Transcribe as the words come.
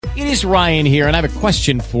It is Ryan here, and I have a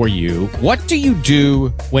question for you. What do you do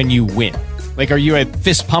when you win? Like, are you a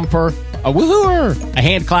fist pumper, a woohooer, a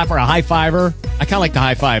hand clapper, a high fiver? I kind of like the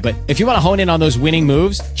high five, but if you want to hone in on those winning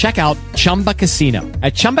moves, check out Chumba Casino.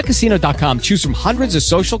 At ChumbaCasino.com, choose from hundreds of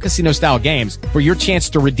social casino-style games for your chance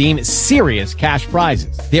to redeem serious cash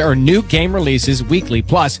prizes. There are new game releases weekly,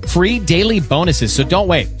 plus free daily bonuses. So don't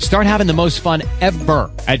wait. Start having the most fun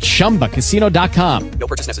ever at ChumbaCasino.com. No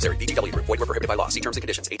purchase necessary. VGW. Void where prohibited by law. See terms and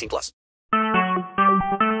conditions. 18 plus.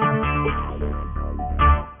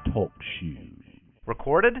 Talk shoes.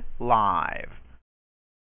 Recorded live.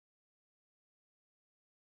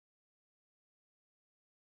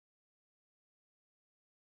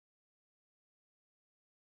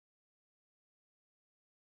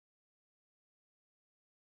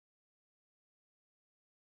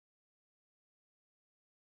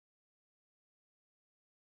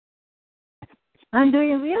 I'm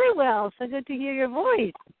doing really well. So good to hear your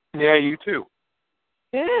voice. Yeah, you too.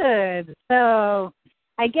 Good. So,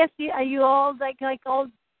 I guess are you all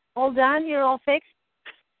all done? You're all fixed.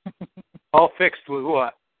 All fixed with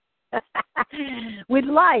what? With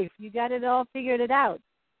life, you got it all figured out.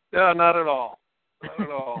 No, not at all. Not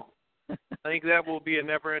at all. I think that will be a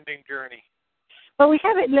never-ending journey. Well, we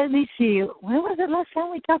haven't. Let me see. When was the last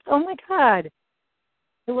time we talked? Oh my God.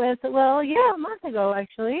 It was a month ago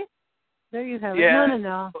actually. There you have it. Yeah.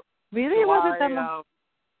 No. Really? It wasn't that long?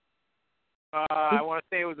 I want to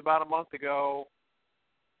say it was about a month ago.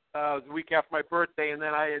 It was the week after my birthday, and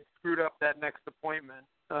then I had screwed up that next appointment.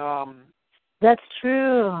 That's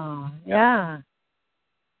true. Yeah.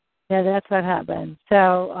 Yeah, that's what happened.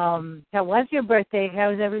 So, how was your birthday?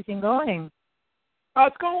 How's everything going?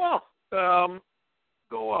 It's going well. I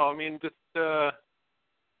mean, just I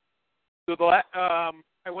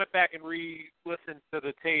went back and re-listened to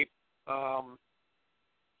the tape from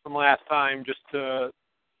last time just to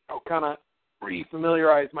kind of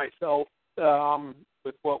re-familiarize myself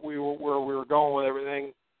with where we were going with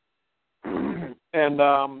everything. And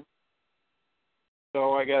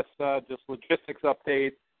so I guess just logistics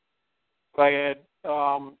updates. I had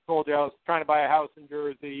told you I was trying to buy a house in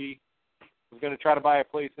Jersey. I was going to try to buy a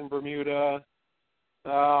place in Bermuda.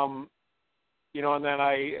 And then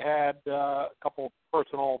I had a couple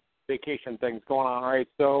personal vacation things going on, right?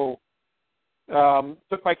 So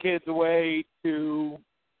took my kids away to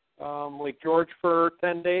Lake George for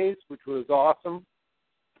 10 days, which was awesome.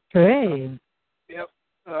 Great. Yep.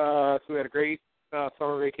 So we had a great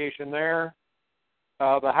summer vacation there.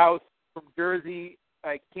 The house from Jersey,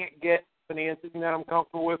 I can't get financing that I'm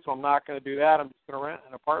comfortable with, so I'm not going to do that. I'm just going to rent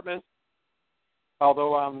an apartment.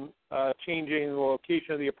 Although I'm changing the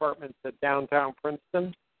location of the apartment to downtown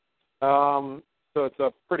Princeton. So it's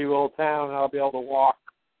a pretty little town, and I'll be able to walk,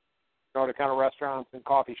 to kind of restaurants and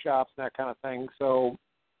coffee shops and that kind of thing. So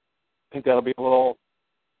I think that'll be a little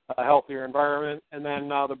healthier environment. And then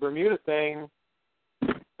the Bermuda thing,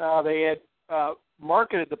 they had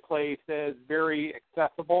marketed the place as very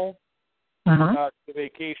accessible to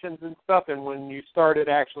vacations and stuff. And when you started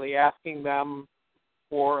actually asking them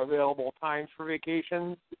for available times for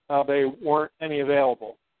vacations, they weren't any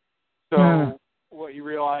available. So what you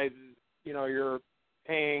realize is, you're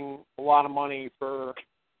paying a lot of money for,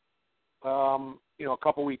 a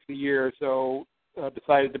couple weeks a year. So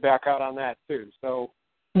decided to back out on that too. So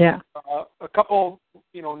yeah, a couple,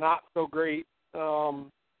 not so great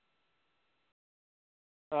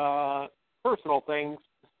personal things,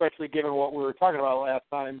 especially given what we were talking about last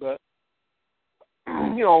time. But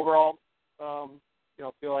overall,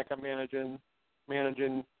 feel like I'm managing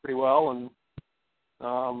pretty well, and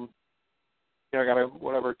I got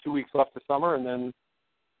 2 weeks left of summer, and then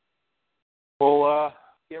we'll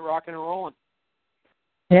get rocking and rolling.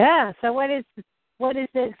 Yeah. So what is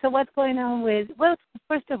it? So what's going on with? Well,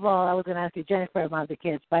 first of all, I was going to ask you, Jennifer, about the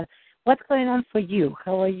kids, but what's going on for you?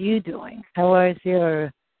 How are you doing? How is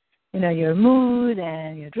your mood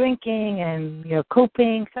and your drinking and your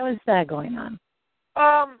coping? How is that going on?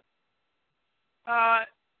 I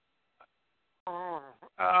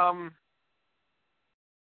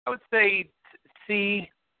would say C,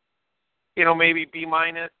 maybe B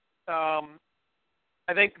minus. I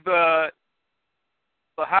think the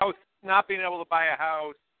house, not being able to buy a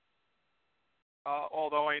house,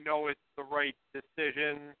 although I know it's the right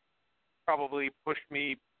decision, probably pushed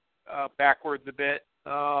me backwards a bit.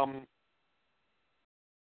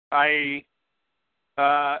 I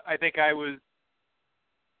think I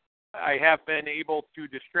have been able to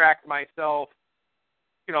distract myself,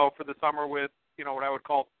 for the summer with, what I would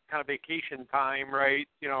call kind of vacation time, right?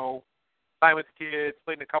 Time with the kids,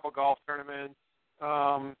 played in a couple golf tournaments.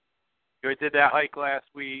 I did that hike last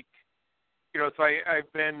week. so I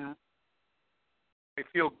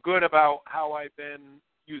feel good about how I've been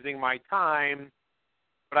using my time,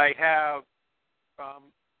 but I have,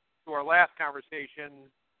 to our last conversation,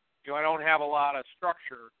 I don't have a lot of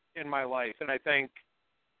structure in my life, and I think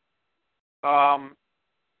I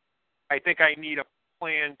need a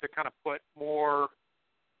plan to kind of put more,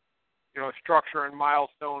 structure and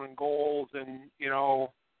milestone and goals, and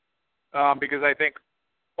because I think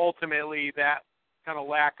ultimately that kind of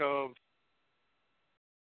lack of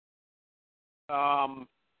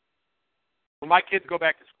when my kids go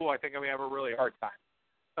back to school, I think I'm gonna have a really hard time.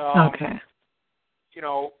 Okay.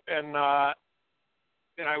 And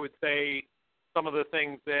I would say some of the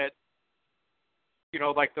things that,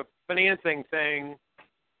 like the financing thing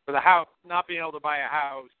for the house, not being able to buy a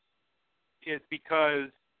house is because,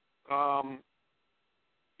 I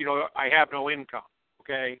have no income,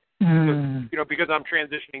 okay? Mm. Because I'm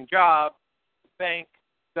transitioning jobs, the bank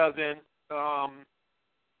doesn't,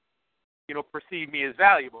 perceive me as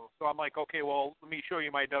valuable. So I'm like, okay, well, let me show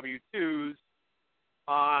you my W-2s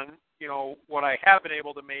on, what I have been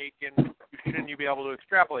able to make, and shouldn't you be able to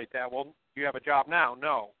extrapolate that? Well, do you have a job now?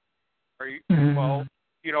 No. Are you? Well,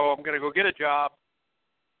 I'm going to go get a job,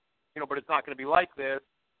 but it's not going to be like this.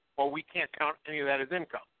 Well, we can't count any of that as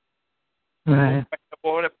income. Right.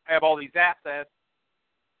 Well, if I have all these assets,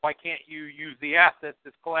 why can't you use the assets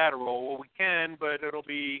as collateral? Well, we can, but it'll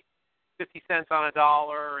be 50 cents on a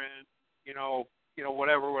dollar, and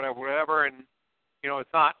whatever, and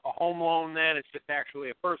it's not a home loan then; it's just actually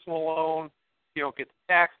a personal loan. You don't get the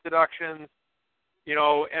tax deductions, and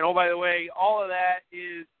oh, by the way, all of that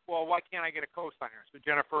is, well, why can't I get a cosigner? So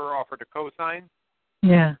Jennifer offered to cosign.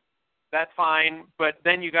 Yeah. That's fine, but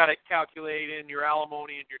then you got to calculate in your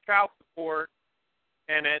alimony and your child support,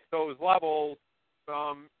 and at those levels,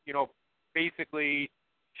 basically,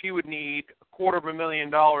 she would need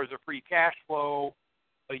 $250,000 of free cash flow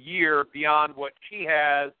a year beyond what she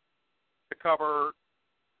has to cover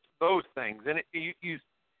those things. And it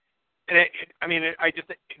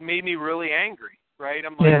made me really angry, right?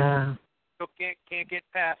 I'm like, Yeah. still can't get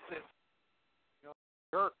past this,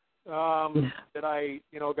 jerk that I,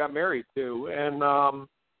 got married to. And, but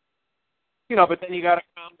then you got to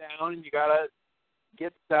calm down and you got to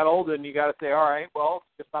get settled and you got to say, all right, well,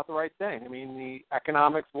 it's just not the right thing. I mean, the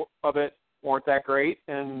economics of it weren't that great,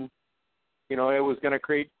 and it was going to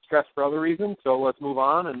create stress for other reasons. So let's move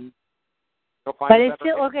on and go find. But it's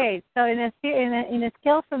still okay. So in a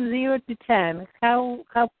scale from 0 to 10, how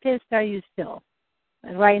pissed are you still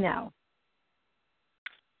right now?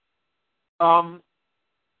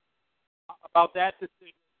 About that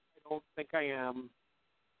decision, I don't think I am.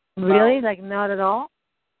 Really? Like not at all?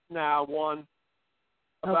 Nah, one.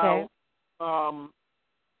 Okay.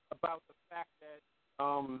 About the fact that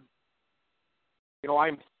I'm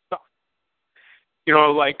stuck. I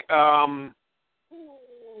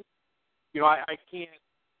can't.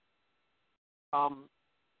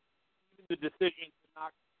 The decision to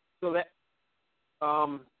not. So that.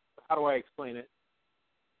 How do I explain it?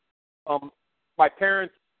 My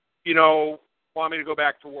parents, want me to go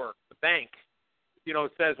back to work. The bank,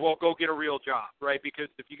 says, well, go get a real job, right? Because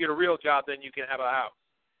if you get a real job, then you can have a house.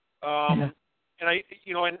 And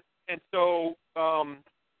so,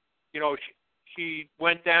 she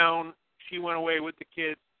went down. She went away with the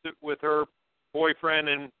kids, with her boyfriend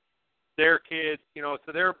and their kids. So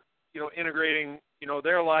they're, integrating,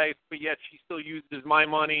 their life, but yet she still uses my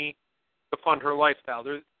money to fund her lifestyle.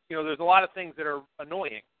 There's a lot of things that are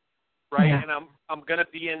annoying, right? Yeah. And I'm going to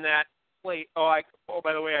be in that place. By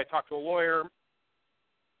the way, I talked to a lawyer.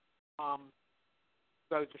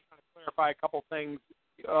 So I was just trying to clarify a couple things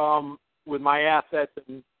with my assets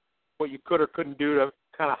and what you could or couldn't do to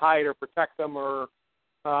kind of hide or protect them, or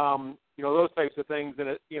those types of things.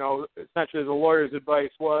 And essentially, the lawyer's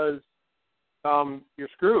advice was, you're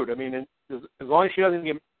screwed. I mean, as long as she doesn't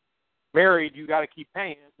get married, you got to keep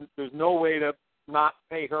paying. There's no way to not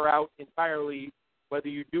pay her out entirely, whether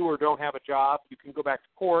you do or don't have a job. You can go back to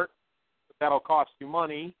court, but that'll cost you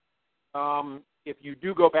money. If you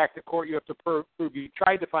do go back to court, you have to prove you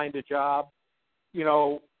tried to find a job.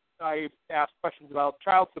 I asked questions about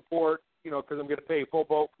child support, because I'm going to pay full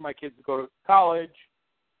boat for my kids to go to college.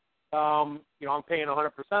 I'm paying 100%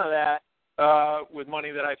 of that with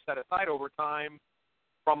money that I've set aside over time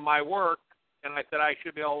from my work. And I said I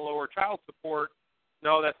should be able to lower child support.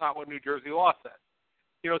 No, that's not what New Jersey law says.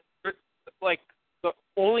 Like the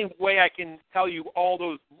only way I can tell you all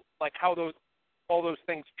those, like how all those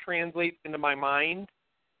things translate into my mind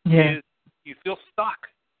is you feel stuck.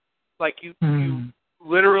 Like you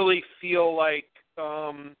literally feel like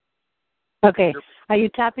Okay. Are you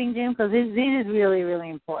tapping, Jim? Because this is really, really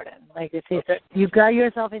important. Like this is, Okay. you got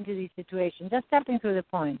yourself into these situations. Just tapping through the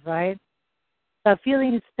points, right? So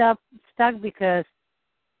feeling stuck because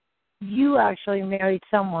you actually married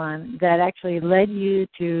someone that actually led you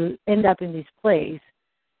to end up in this place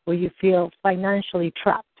where you feel financially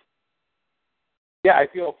trapped. Yeah, I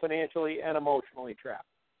feel financially and emotionally trapped,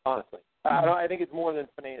 honestly. I think it's more than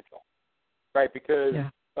financial, right? Because,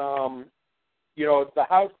 the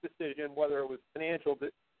house decision, whether it was financial,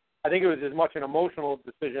 I think it was as much an emotional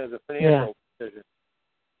decision as a financial decision.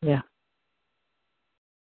 Yeah.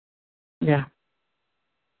 Yeah.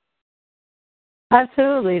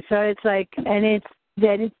 Absolutely. So it's like, and it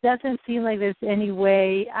doesn't seem like there's any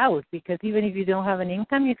way out, because even if you don't have an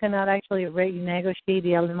income, you cannot actually renegotiate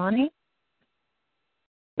the alimony.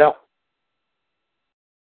 No.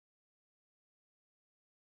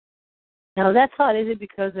 Now that's hard. Is it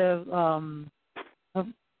because of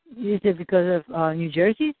New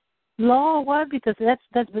Jersey's law or what? Because that's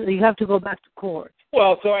you have to go back to court.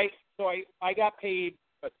 Well, so I got paid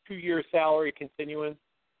a 2-year salary continuance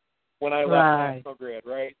when I left National Grid,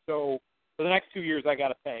 right? So for the next 2 years, I got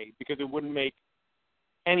to pay, because it wouldn't make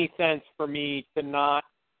any sense for me to not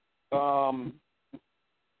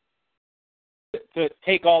to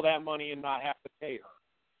take all that money and not have to pay her,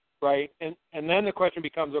 right? And then the question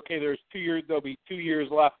becomes, okay, there'll be 2 years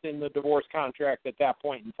left in the divorce contract at that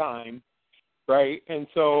point in time, right? And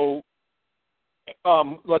so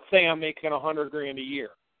let's say I'm making $100,000 a year,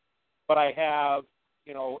 but I have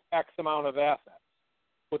X amount of assets.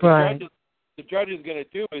 What the judge is going to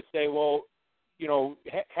do is say, well,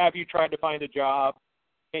 have you tried to find a job?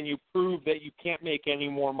 Can you prove that you can't make any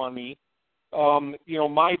more money?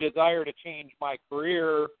 My desire to change my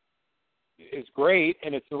career is great,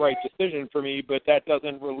 and it's the right decision for me, but that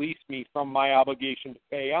doesn't release me from my obligation to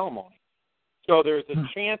pay alimony. So there's a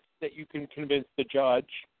chance that you can convince the judge,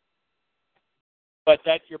 but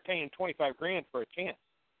that you're paying $25,000 for a chance.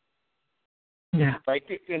 Yeah. Right,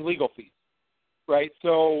 in legal fees. Right.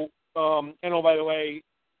 So, by the way,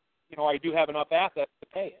 I do have enough assets to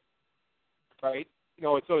pay it. Right.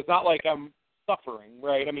 So it's not like I'm suffering.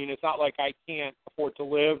 Right. I mean, it's not like I can't afford to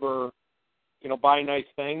live or, buy nice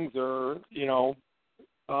things or,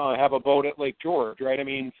 have a boat at Lake George. Right. I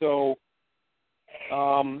mean, so, as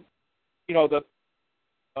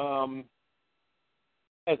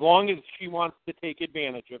long as she wants to take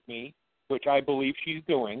advantage of me, which I believe she's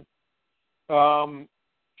doing,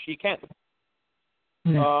 she can.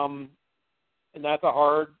 And that's a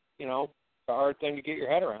hard thing to get your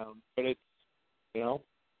head around. But it's, you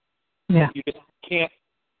just can't.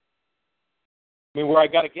 I mean, where I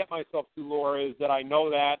got to get myself to, Laura, is that I know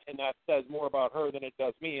that, and that says more about her than it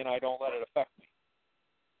does me, and I don't let it affect me.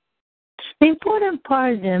 The important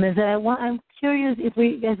part, Jim, is that I'm curious as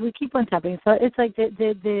we keep on tapping. So it's like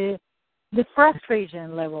the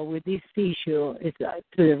frustration level with this issue is to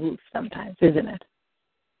the roof sometimes, isn't it?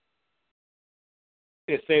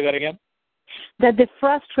 Say that again? That the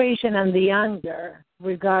frustration and the anger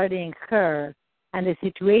regarding her and the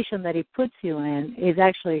situation that it puts you in is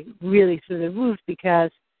actually really through the roof,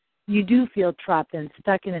 because you do feel trapped and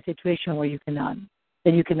stuck in a situation where you cannot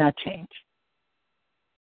change.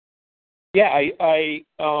 Yeah, it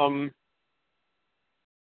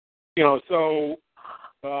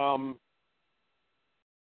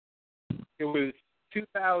was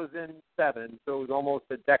 2007, so it was almost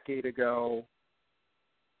a decade ago.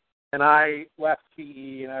 And I left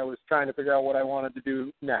GE, and I was trying to figure out what I wanted to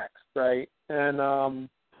do next, right? And have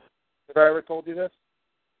I ever told you this?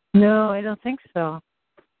 No, I don't think so.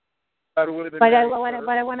 But I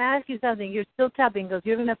want to ask you something. You're still tapping, because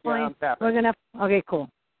you're going to find. Yeah, I'm tapping. We're going to. Okay, cool.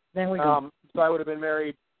 Then we go. So I would have been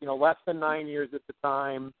married, less than 9 years at the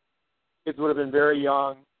time. Kids would have been very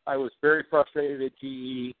young. I was very frustrated at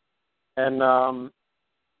GE, and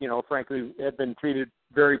frankly, had been treated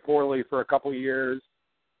very poorly for a couple of years.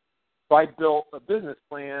 So I built a business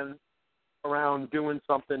plan around doing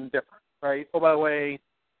something different, right? Oh, by the way,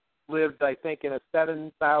 lived, I think, in a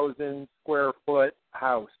 7,000 square foot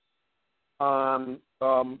house on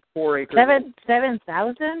 4 acres.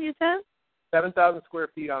 7,000, you said? 7,000 square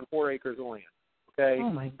feet on 4 acres of land. Okay. Oh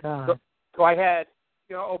my God. So I had,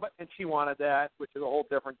 and she wanted that, which is a whole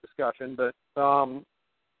different discussion. But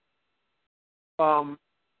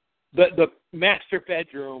the master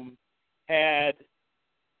bedroom had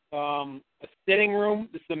a sitting room.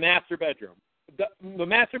 This is the master bedroom. The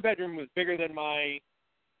master bedroom was bigger than the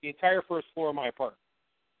entire first floor of my apartment.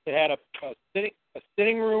 It had a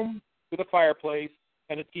sitting room with a fireplace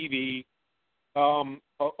and a TV, a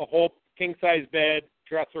whole king-size bed,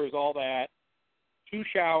 dressers, all that, 2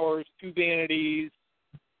 showers, 2 vanities,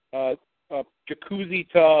 a a jacuzzi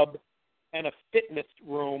tub and a fitness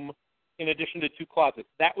room in addition to 2 closets.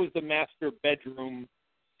 That was the master bedroom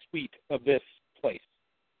suite of this place.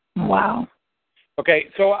 Wow. Okay,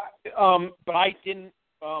 so but I didn't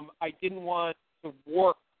want to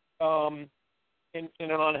work in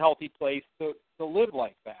an unhealthy place to live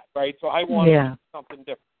like that, right? So I wanted something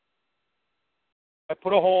different. I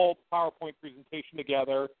put a whole PowerPoint presentation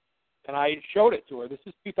together, and I showed it to her. This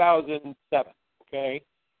is 2007, okay,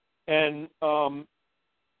 and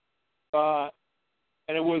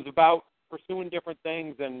it was about pursuing different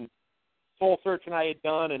things and soul searching I had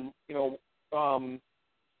done, and some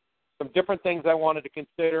different things I wanted to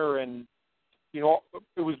consider, and it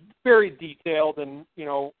was very detailed and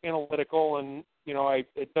analytical, and I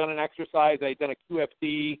had done an exercise, I had done a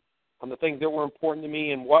QFD on the things that were important to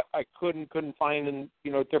me and what I couldn't find in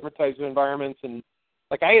different types of environments, and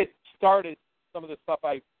like I had started some of the stuff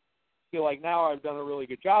I feel like now I've done a really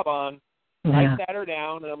good job on. I sat her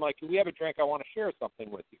down and I'm like, can we have a drink? I want to share something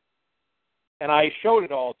with you. And I showed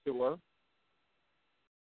it all to her.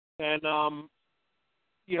 And,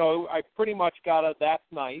 I pretty much got a that's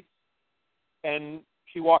nice. And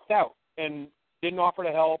she walked out and didn't offer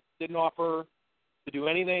to help, didn't offer to do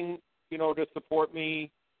anything, to support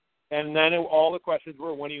me. And then all the questions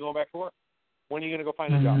were, when are you going back to work? When are you going to go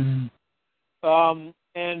find a job?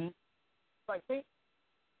 And I think,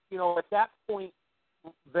 at that point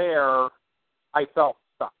there, I felt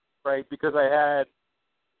stuck, right? Because I had,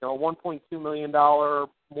 a $1.2 million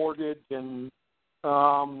mortgage and,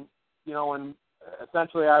 and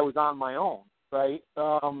essentially I was on my own, right?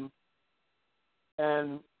 I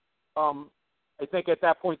think at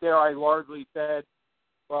that point there, I largely said,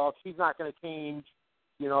 well, if she's not going to change,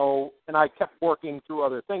 and I kept working through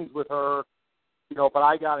other things with her, but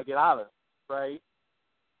I got to get out of it, right?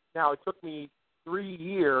 Now, it took me 3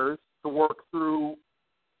 years to work through,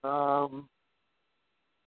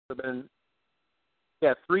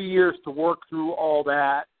 3 years to work through all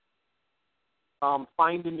that,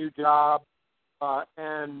 find a new job,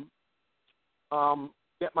 and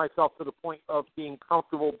get myself to the point of being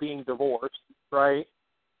comfortable being divorced, right?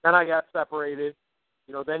 Then I got separated.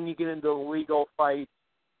 Then you get into the legal fight.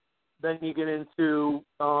 Then you get into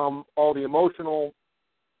all the emotional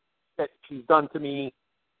that she's done to me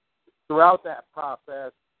throughout that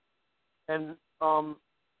process, and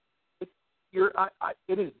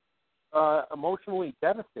it is emotionally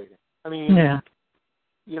devastating. I mean,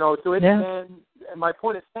 so it's been, and my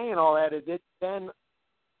point of saying all that is it's been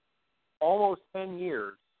almost 10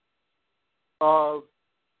 years of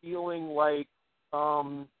feeling like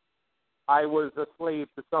I was a slave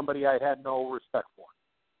to somebody I had no respect for.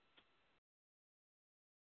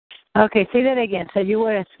 Okay, say that again. So you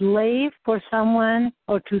were a slave for someone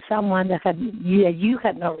or to someone that you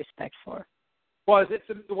had no respect for? Well, it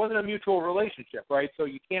wasn't a mutual relationship, right? So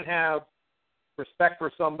you can't have respect for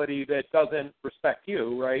somebody that doesn't respect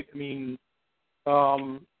you, right? I mean,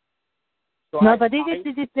 there's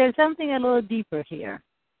something a little deeper here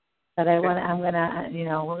that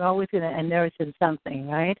we're always going to unearth in something,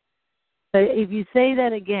 right? So if you say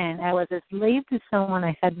that again, I was a slave to someone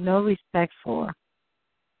I had no respect for.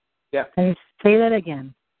 Yeah. Can you say that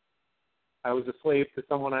again? I was a slave to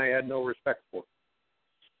someone I had no respect for.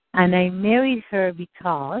 And I married her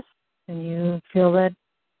because, can you feel that?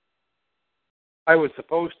 I was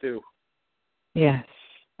supposed to. Yes.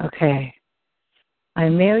 Okay. I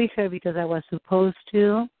married her because I was supposed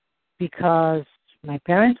to, because my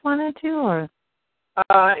parents wanted to, or?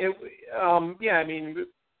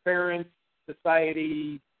 Parents,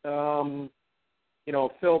 society, filled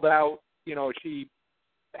out, she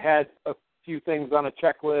had a few things on a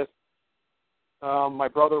checklist. My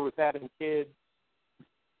brother was having kids,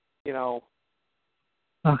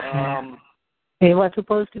 Okay. It was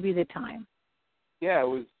supposed to be the time. Yeah, it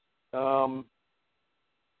was,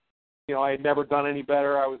 I had never done any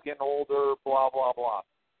better. I was getting older, blah, blah, blah.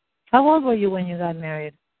 How old were you when you got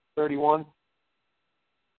married? 31.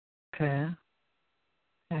 Okay.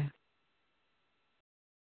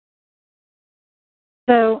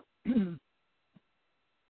 So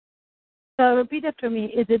repeat after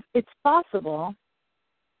me. It's possible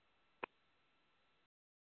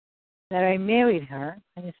that I married her.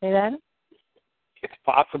 Can you say that? It's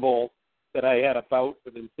possible that I had a bout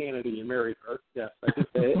with insanity and married her. Yes, I did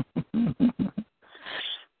say it.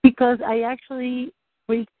 Because I actually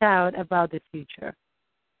freaked out about the future.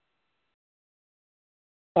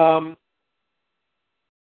 Or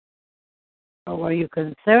were you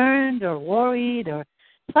concerned or worried, or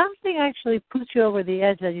something actually put you over the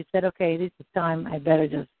edge that you said, okay, this is time, I better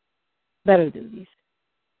do this?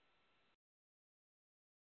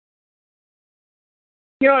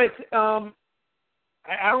 It's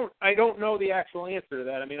I don't know the actual answer to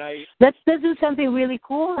that. I mean, let's do something really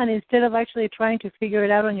cool, and instead of actually trying to figure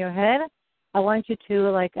it out on your head, I want you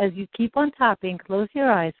to, like, as you keep on tapping, close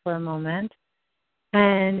your eyes for a moment,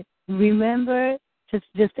 and remember,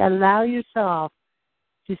 just allow yourself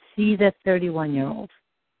to see that 31-year-old.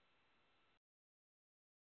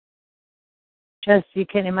 Just, you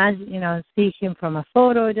can imagine, see him from a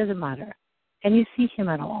photo, it doesn't matter. Can you see him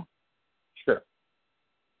at all? Sure.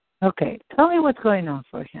 Okay, tell me what's going on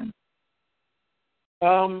for him.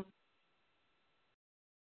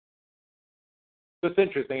 It's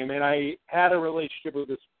interesting. I mean, I had a relationship with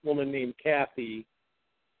this woman named Kathy,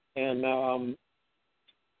 and,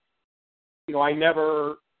 I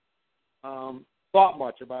never thought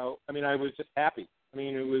much about, I was just happy. I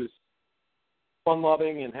mean, it was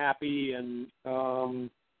fun-loving and happy, and, and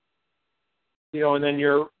then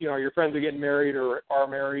your friends are getting married or are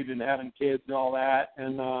married and having kids and all that,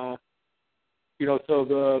 and, so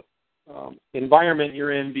the environment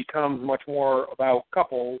you're in becomes much more about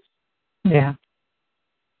couples. Yeah.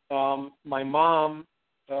 My mom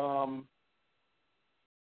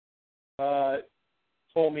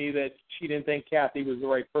told me that she didn't think Kathy was the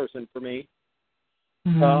right person for me.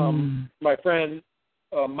 My friend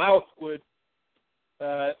Mousewood,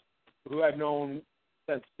 who I've known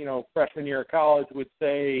since freshman year of college, would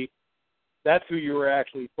say that's who you were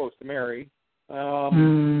actually supposed to marry.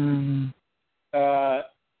 And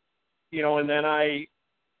then I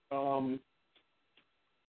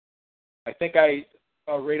think right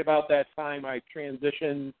about that time I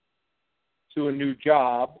transitioned to a new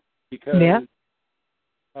job because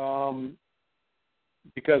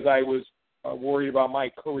I was worried about my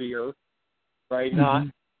career, right? Not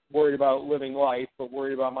worried about living life, but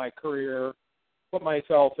worried about my career. Put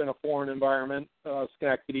myself in a foreign environment,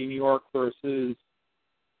 Schenectady, New York versus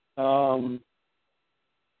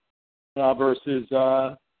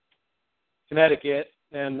Connecticut,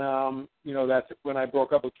 and that's when I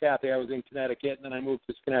broke up with Kathy. I was in Connecticut, and then I moved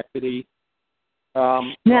to Schenectady.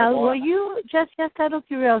 Now, were you just out of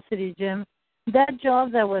curiosity, Jim? That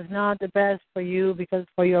job that was not the best for you because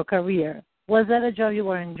for your career, was that a job you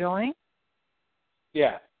were enjoying?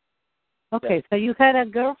 Yeah. Okay, yeah. So you had a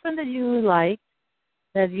girlfriend that you liked,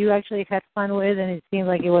 that you actually had fun with, and it seemed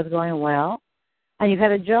like it was going well, and you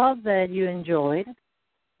had a job that you enjoyed,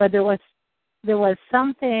 but there was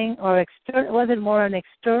something, or was it more an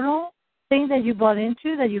external thing that you bought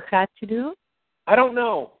into that you had to do? I don't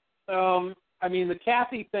know. The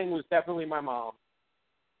Kathy thing was definitely my mom.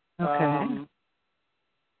 Okay.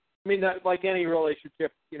 Like any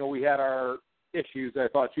relationship, we had our issues. I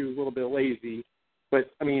thought she was a little bit lazy.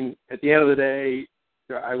 But, at the end of the day,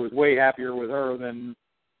 I was way happier with her and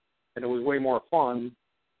it was way more fun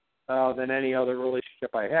than any other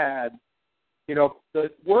relationship I had.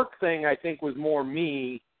 The work thing, I think, was more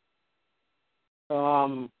me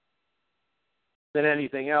than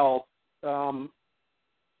anything else.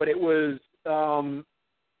 But it was, I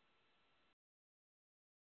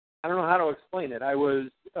don't know how to explain it. I was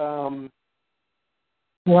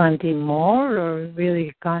wanting more, or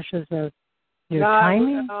really conscious of your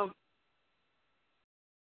timing?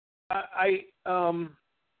 I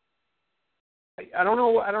don't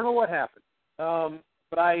know. I don't know what happened.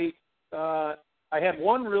 But I had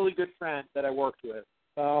one really good friend that I worked with,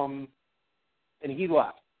 and he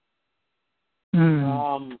left.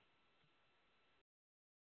 And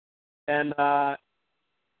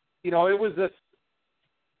it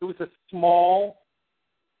was a small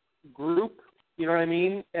group. You know what I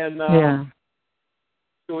mean? And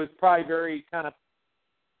it was probably very kind of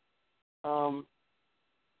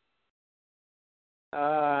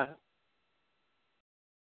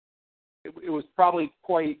it was probably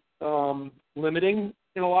quite limiting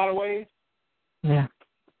in a lot of ways. Yeah.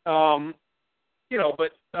 But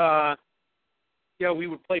we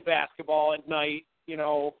would play basketball at night. We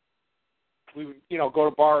would go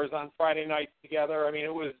to bars on Friday nights together.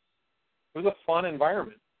 It was a fun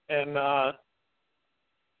environment, and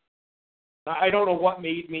I don't know what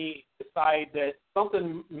made me decide that.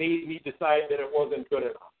 Something made me decide that it wasn't good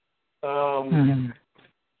enough.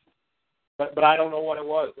 But I don't know what it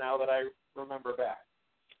was now that I remember back.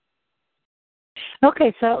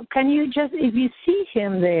 Okay, so can you just, if you see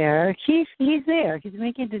him there, he's there. He's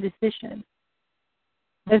making the decision.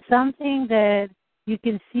 There's something that you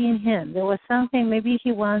can see in him. There was something, maybe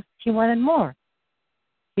he wanted more.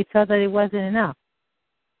 He thought that it wasn't enough.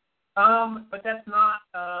 But that's not.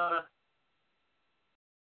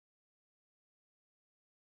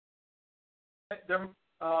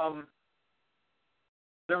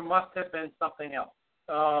 There must have been something else.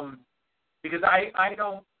 Because I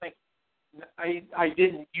don't think I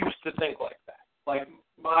didn't used to think like that. Like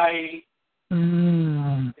my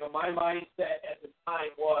my mindset at the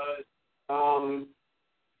time was,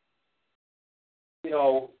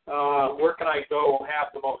 where can I go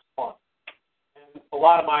have the most fun? And a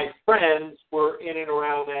lot of my friends were in and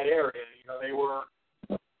around that area. They were,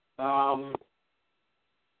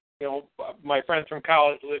 my friends from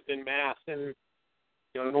college lived in Mass and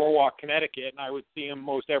Norwalk, Connecticut, and I would see them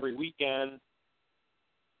most every weekend.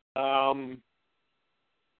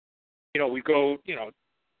 We go,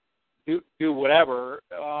 do whatever.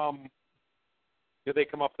 They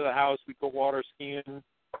come up to the house, we go water skiing.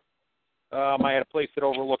 I had a place that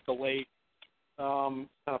overlooked the lake. Kind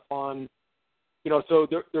of fun. So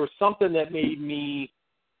there was something that made me,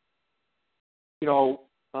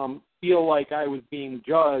 feel like I was being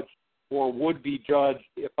judged or would be judged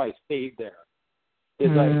if I stayed there. Is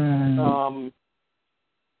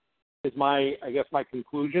my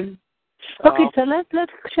conclusion. Okay, so let's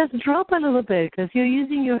just drop a little bit, because you're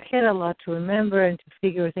using your head a lot to remember and to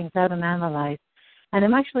figure things out and analyze. And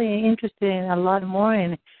I'm actually interested in a lot more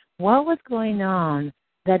in what was going on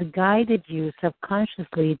that guided you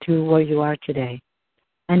subconsciously to where you are today.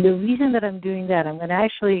 And the reason that I'm doing that, I'm going to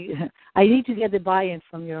actually, I need to get the buy-in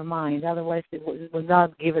from your mind, otherwise it will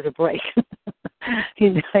not give it a break.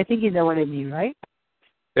 I think you know what I mean, right?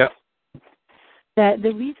 Yeah. That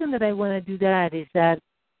the reason that I want to do that is that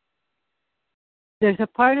there's a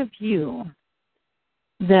part of you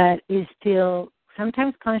that is still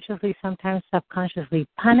sometimes consciously, sometimes subconsciously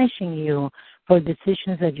punishing you for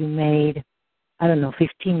decisions that you made,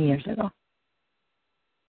 15 years ago.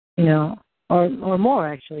 Or more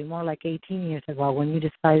actually, more like 18 years ago when you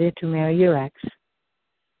decided to marry your ex.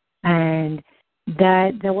 And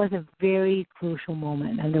that was a very crucial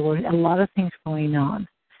moment, and there were a lot of things going on.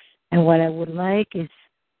 And what I would like is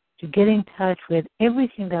to get in touch with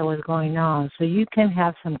everything that was going on so you can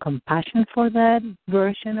have some compassion for that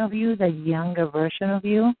version of you, that younger version of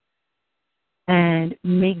you, and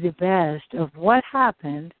make the best of what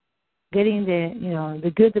happened, getting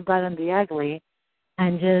the good, the bad, and the ugly,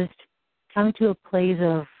 and just come to a place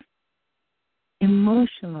of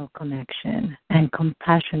emotional connection and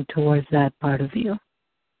compassion towards that part of you.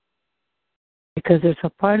 Because there's a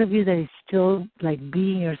part of you that is still like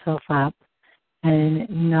beating yourself up and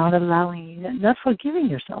not forgiving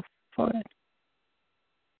yourself for it.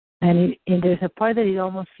 And there's a part that it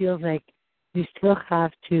almost feels like you still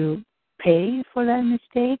have to pay for that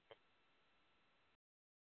mistake.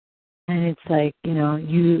 And it's like,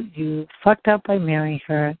 you fucked up by marrying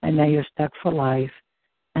her, and now you're stuck for life,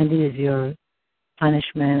 and this is your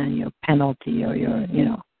punishment and your penalty or your,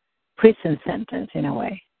 prison sentence in a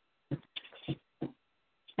way.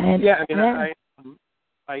 And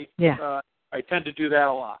I tend to do that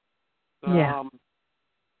a lot. Yeah. And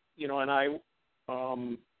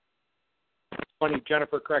it's funny,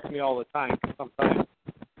 Jennifer corrects me all the time. Sometimes,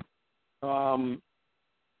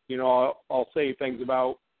 I'll say things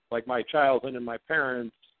about like my childhood and my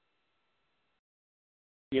parents,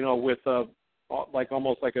 with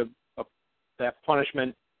almost like that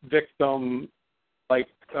punishment victim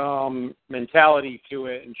mentality to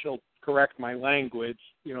it, and she'll correct my language,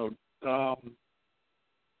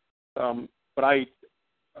 but I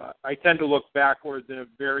tend to look backwards in a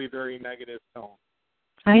very, very negative tone.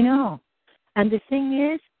 I know. And the thing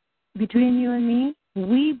is, between you and me,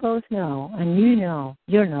 we both know, and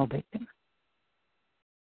you're no victim.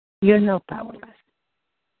 You're no powerless.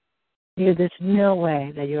 There's no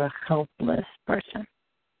way that you're a helpless person.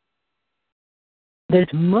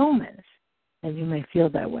 There's moments that you may feel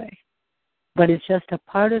that way, but it's just a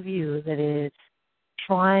part of you that is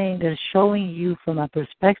showing you from a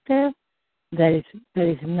perspective that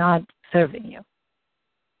is not serving you.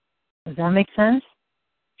 Does that make sense?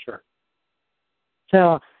 Sure.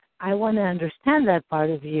 So I want to understand that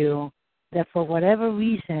part of you that for whatever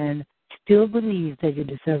reason still believes that you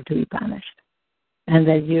deserve to be punished, and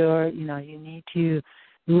that you need to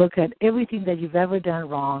look at everything that you've ever done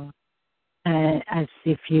wrong as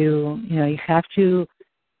if you have to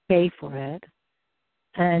pay for it,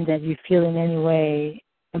 and that you feel in any way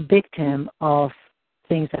a victim of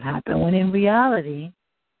things that happen, when in reality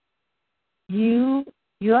you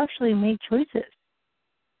actually make choices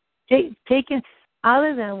taken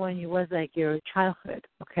other than when you was like your childhood,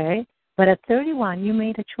 okay? But at 31, you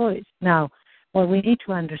made a choice. Now, what we need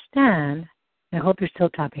to understand, I hope you're still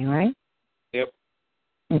tapping, right? Yep.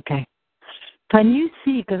 Okay. Can you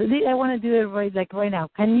see, because I want to do it right now,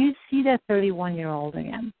 can you see that 31-year-old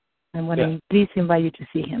again? I'm going to please invite you to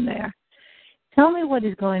see him there. Tell me what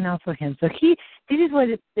is going on for him. So this is what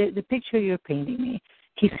the picture you're painting me.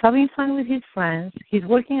 He's having fun with his friends. He's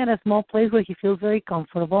working at a small place where he feels very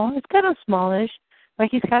comfortable. It's kind of smallish, but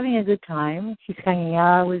he's having a good time. He's hanging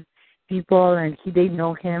out with people, and they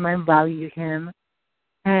know him and value him.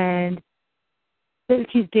 And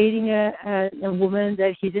he's dating a woman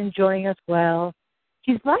that he's enjoying as well.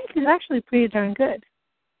 His life is actually pretty darn good.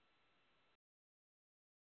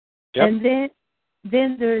 Yep. And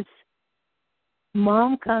then there's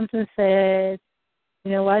mom comes and says,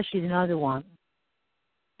 you know what, she's another one.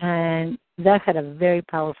 And that had a very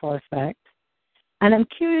powerful effect. And I'm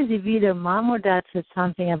curious if either mom or dad said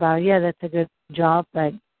something about, yeah, that's a good job, but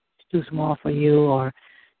it's too small for you, or,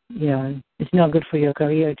 you know, it's not good for your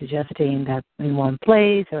career to just stay in one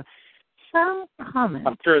place, or some comment.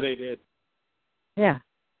 I'm sure they did. Yeah.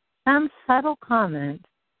 Some subtle comment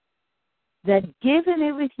that, given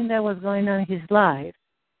everything that was going on in his life,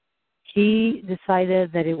 he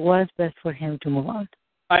decided that it was best for him to move on.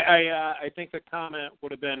 I think the comment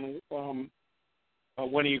would have been, when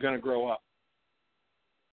are you going to grow up?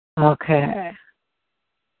 Okay.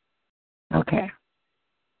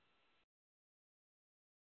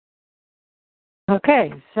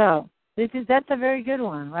 Okay, so that's a very good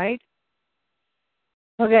one, right?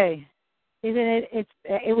 Okay. Isn't it?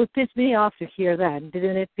 It would piss me off to hear that.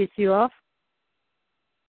 Didn't it piss you off?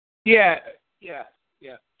 Yeah.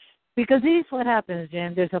 Because this is what happens,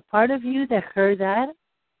 Jim. There's a part of you that heard that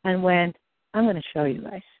and went, I'm going to show you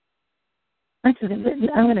guys. I'm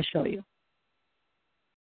going to show you.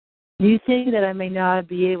 You think that I may not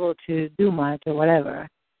be able to do much or whatever,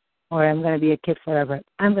 or I'm going to be a kid forever.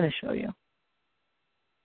 I'm going to show you.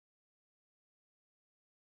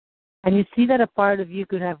 And you see that a part of you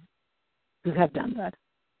could have done that.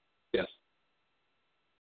 Yes.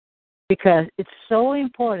 Because it's so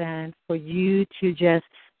important for you to just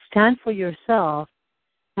stand for yourself,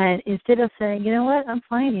 and instead of saying, you know what, I'm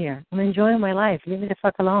fine here. I'm enjoying my life. Leave me the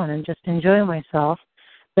fuck alone. I'm just enjoying myself.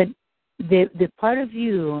 But the part of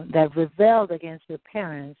you that rebelled against your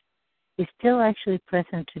parents is still actually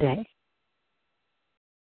present today.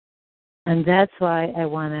 And that's why I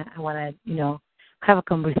wanna have a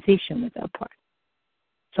conversation with that part.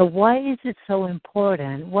 So why is it so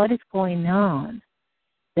important? What is going on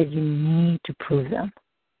that you need to prove them?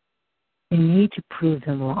 You need to prove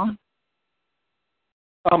them wrong.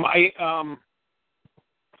 Can I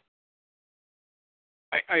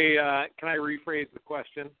rephrase the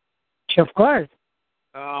question? Sure, of course.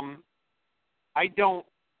 I don't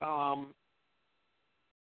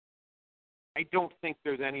think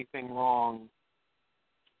there's anything wrong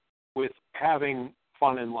with having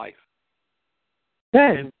fun in life.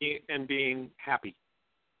 Good. And being happy.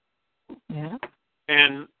 Yeah.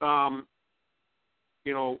 And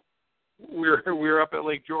we're up at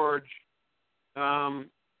Lake George,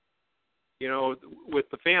 with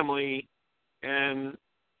the family, and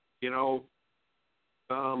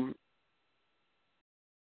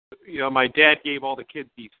my dad gave all the kids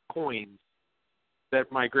these coins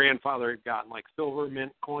that my grandfather had gotten, like silver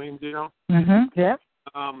mint coins, Mm-hmm. Yeah.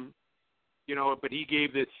 But he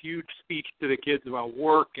gave this huge speech to the kids about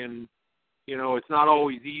work, and it's not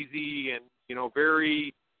always easy, and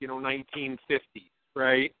very 1950s,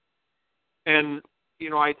 right? And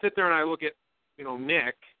I sit there and I look at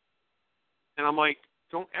Nick, and I'm like,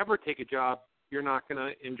 don't ever take a job you're not going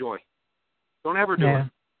to enjoy. Don't ever do it.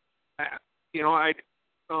 And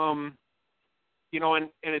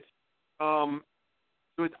it's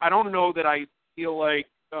so I don't know that I feel like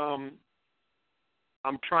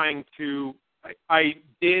I'm trying to. I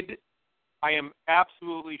am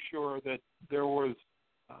absolutely sure that there was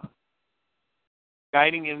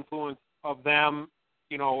guiding influence of them,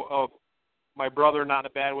 of my brother, not in a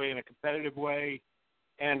bad way, in a competitive way,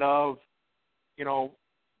 and of,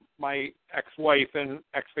 my ex-wife and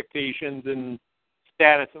expectations and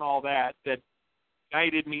status and all that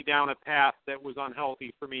guided me down a path that was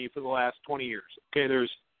unhealthy for me for the last 20 years. Okay,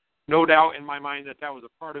 there's no doubt in my mind that was a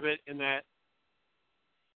part of it, and that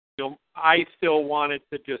I still wanted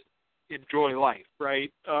to just enjoy life,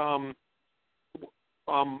 right? Not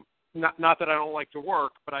that I don't like to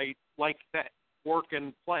work, but I like that work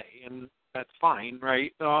and play, and that's fine,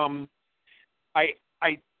 right? I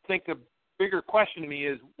think the bigger question to me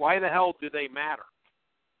is, why the hell do they matter?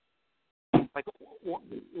 Like,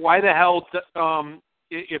 why the hell,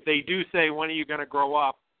 if they do say, when are you going to grow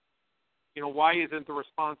up, why isn't the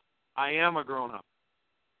response, I am a grown-up?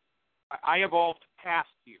 I evolved past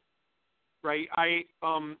you, right?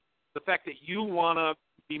 The fact that you want to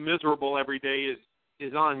be miserable every day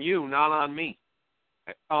is on you, not on me.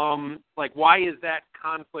 Why is that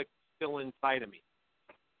conflict still inside of me?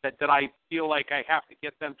 That I feel like I have to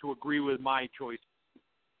get them to agree with my choices.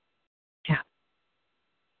 Yeah.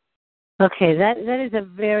 Okay, that is a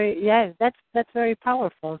very that's very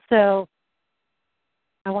powerful. So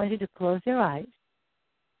I want you to close your eyes,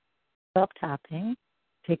 stop tapping,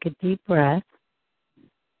 take a deep breath,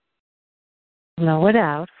 blow it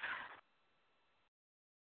out,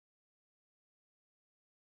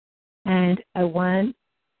 and I want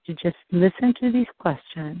to just listen to these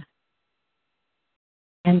questions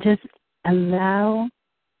and just allow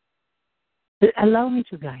me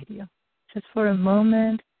to guide you. Just for a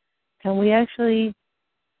moment, can we actually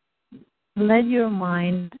let your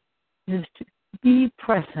mind just be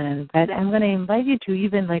present? But I'm going to invite you to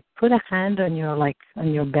even put a hand on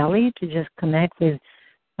your belly to just connect with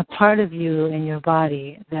a part of you in your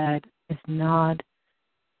body that is not,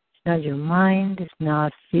 it's not your mind, this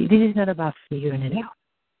is not about figuring it out.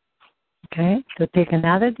 Okay? So take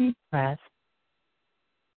another deep breath.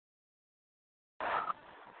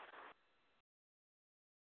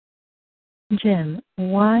 Jim,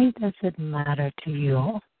 why does it matter to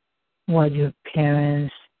you what your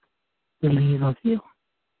parents believe of you,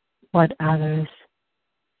 what others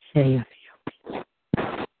say of you?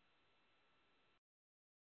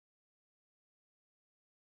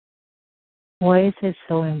 Why is it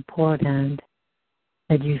so important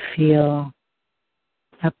that you feel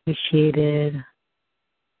appreciated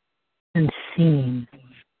and seen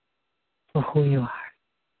for who you are?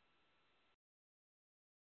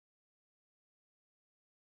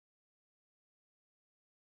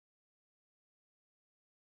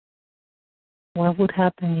 What would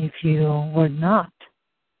happen if you were not?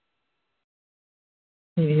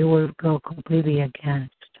 If you would go completely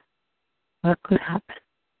against? What could happen?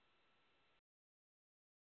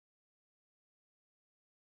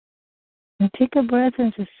 And take a breath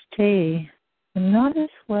and just stay and notice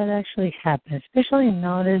what actually happens. Especially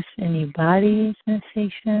notice any body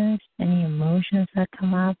sensations, any emotions that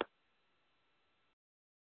come up.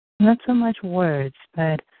 Not so much words,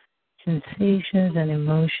 but sensations and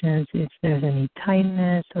emotions, if there's any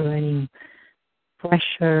tightness or any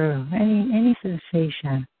pressure or any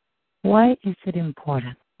sensation. Why is it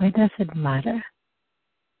important? Why does it matter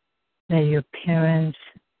that your parents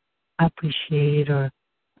appreciate or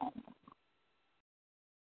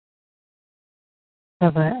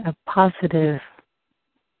have a positive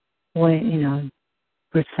way,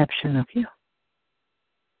 perception of you?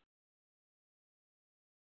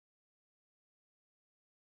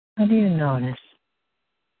 How do you notice?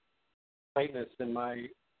 Tightness in my,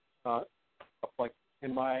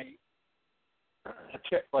 in my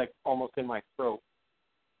chest, almost in my throat.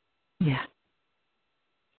 Yeah.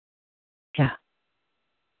 Yeah.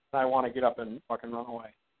 I want to get up and fucking run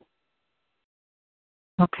away.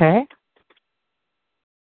 Okay.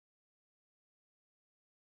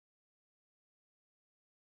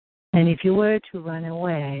 And if you were to run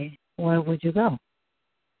away, where would you go?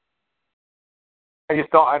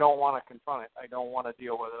 I don't want to confront it. I don't want to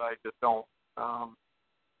deal with it. I just don't.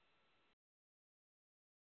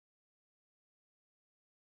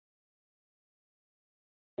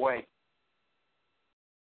 Away.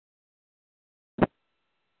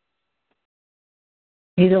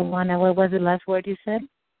 You don't want to, what was the last word you said?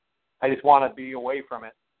 I just want to be away from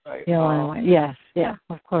it. Yes, yeah,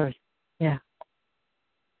 of course, yeah.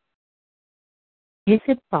 Is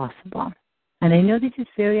it possible? And I know this is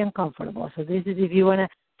very uncomfortable, so this is, if you want to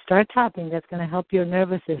start tapping, that's going to help your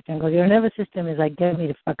nervous system, because your nervous system is like, get me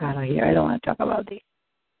the fuck out of here. I don't want to talk about this.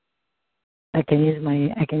 I can use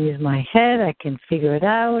my head, I can figure it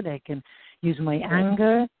out, I can use my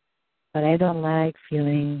anger, but I don't like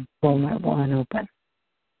feeling vulnerable and open.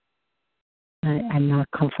 I'm not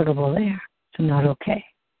comfortable there. It's not okay.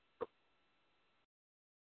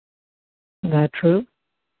 Is that true?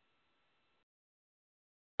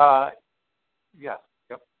 Yes.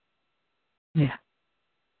 Yep. Yeah.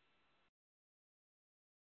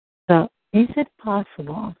 So is it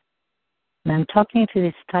possible, and I'm talking to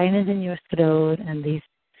this tightness in your throat and this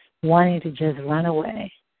wanting to just run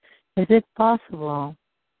away, is it possible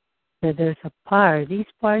that there's these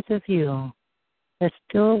parts of you that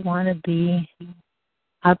still want to be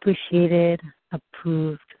appreciated,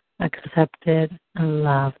 approved, accepted, and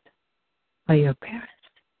loved by your parents?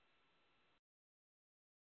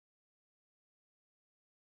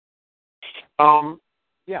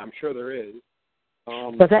 Yeah, I'm sure there is.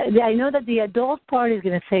 But I know that the adult part is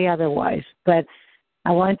going to say otherwise, but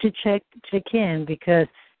I want to check in because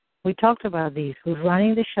we talked about these. Who's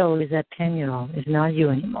running the show is that 10-year-old. It's not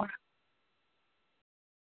you anymore.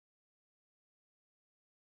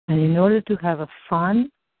 And in order to have a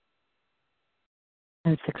fun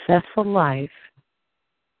and successful life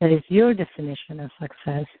that is your definition of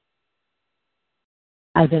success,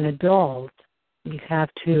 as an adult, you have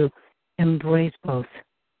to embrace both.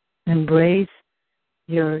 Embrace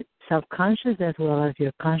your subconscious as well as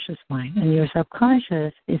your conscious mind. And your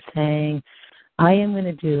subconscious is saying, I am going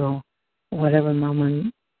to do whatever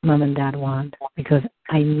mom and dad want because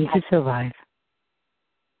I need to survive.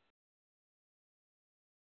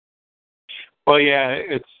 Well, yeah,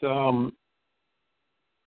 it's.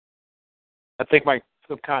 I think my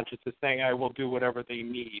subconscious is saying I will do whatever they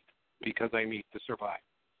need because I need to survive.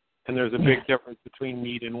 And there's a big difference between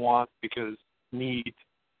need and want because need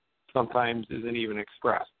sometimes isn't even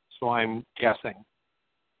expressed. So I'm guessing.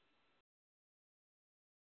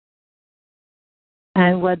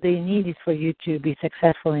 And what they need is for you to be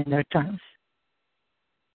successful in their terms.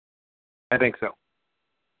 I think so.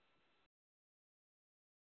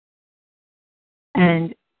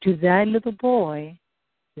 And to that little boy,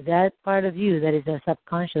 to that part of you that is a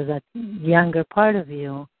subconscious, that younger part of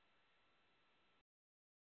you,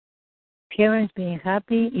 parents being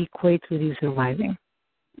happy equates with you surviving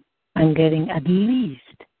and getting at least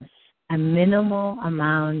a minimal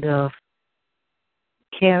amount of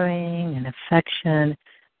caring and affection.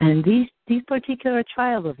 And these particular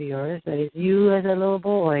child of yours, that is you as a little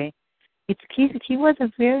boy, he was a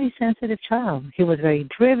very sensitive child. He was very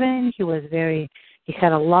driven. He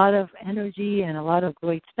had a lot of energy and a lot of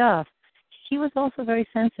great stuff. He was also very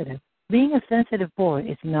sensitive. Being a sensitive boy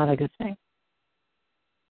is not a good thing.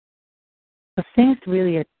 The things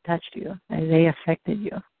really touched you and they affected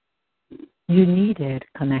you. You needed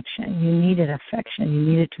connection. You needed affection. You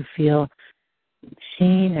needed to feel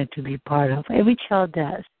seen and to be part of. Every child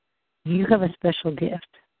does. You have a special gift,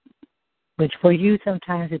 which for you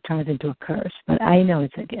sometimes it turns into a curse, but I know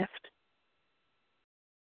it's a gift.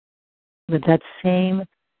 But that same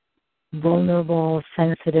vulnerable,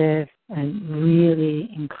 sensitive, and really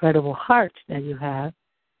incredible heart that you have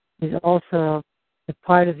is also the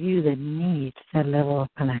part of you that needs that level of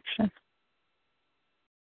connection.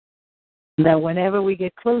 That whenever we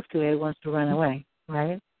get close to it, it wants to run away,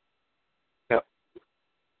 right? Yep.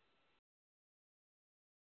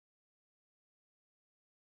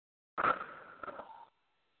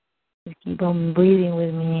 Just keep on breathing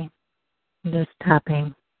with me, just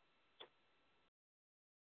tapping.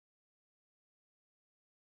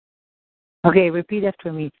 Okay, repeat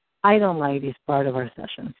after me. I don't like this part of our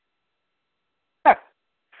session.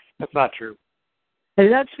 That's not true. Is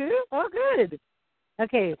that true? Oh, good.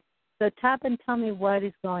 Okay, so tap and tell me what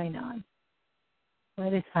is going on.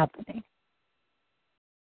 What is happening?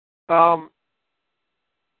 I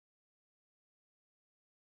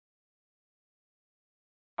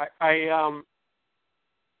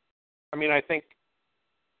mean, I think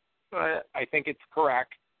it's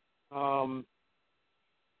correct.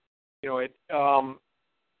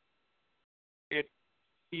 It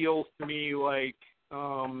feels to me like,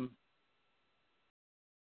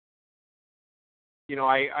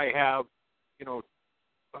 I have,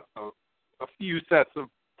 a few sets of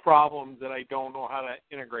problems that I don't know how to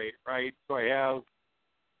integrate, right? So I have,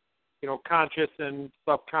 conscious and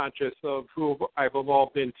subconscious of who I've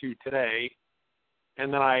evolved into today.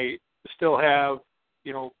 And then I still have,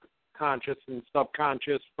 conscious and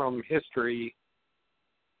subconscious from history.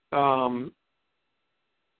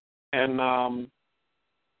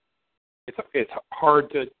 It's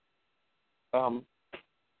hard to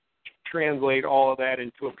translate all of that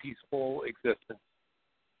into a peaceful existence.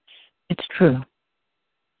 It's true.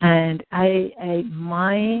 And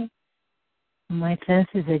my sense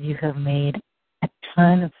is that you have made a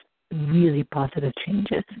ton of really positive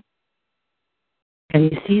changes. Can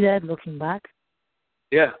you see that looking back?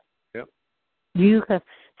 Yeah. Yep. You have,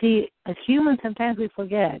 as humans, sometimes we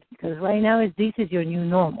forget because right now this is your new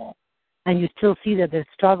normal. And you still see that there's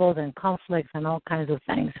struggles and conflicts and all kinds of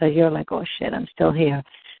things. So you're like, oh, shit, I'm still here.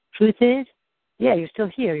 Truth is, yeah, you're still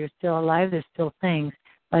here. You're still alive. There's still things.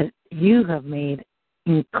 But you have made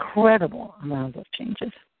incredible amounts of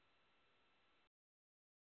changes.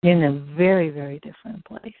 You're in a very, very different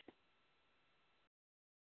place.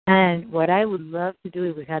 And what I would love to do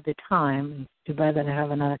if we had the time, it's too bad that I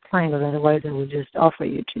have another client, because otherwise I would just offer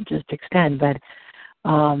you to just extend. But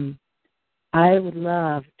I would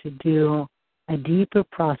love to do a deeper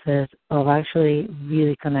process of actually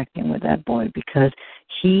really connecting with that boy, because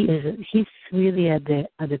he's really at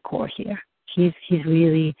the core here. He's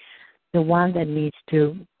really the one that needs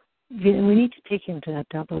to. We need to take him to the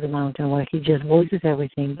top of the mountain where he just voices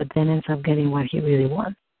everything, but then ends up getting what he really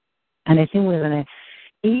wants. And I think we're gonna.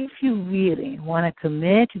 If you really want to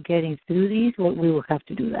commit to getting through these, we will have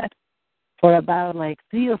to do that for about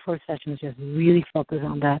 3 or 4 sessions. Just really focus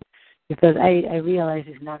on that. Because I realize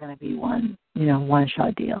it's not going to be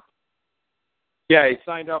one-shot deal. Yeah, I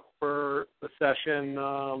signed up for the session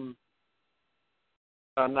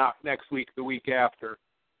not next week, the week after.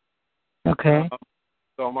 Okay.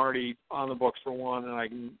 So I'm already on the books for one, and I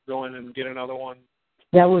can go in and get another one.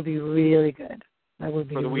 That would be really good. That would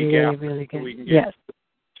be For the week really, after, really so good. we can get Yes.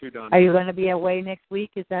 2 done. Are you going to be away next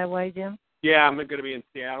week? Is that why, Jim? Yeah, I'm going to be in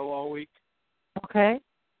Seattle all week. Okay.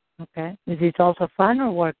 Okay. Is it also fun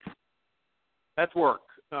or work? That's work.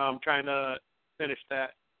 I'm trying to finish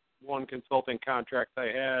that one consulting contract I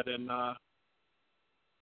had and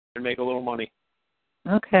make a little money.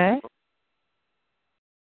 Okay.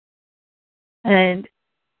 And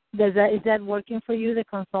is that working for you, the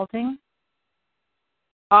consulting?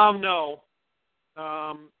 No.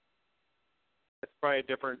 That's probably a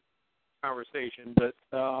different conversation, but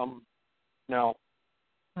no.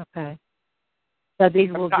 Okay. So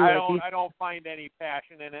these will be. I don't find any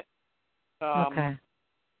passion in it. Okay.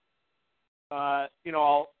 I'll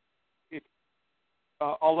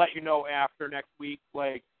let you know after next week,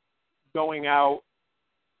 like going out,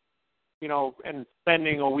 and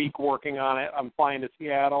spending a week working on it. I'm flying to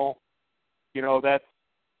Seattle. That's,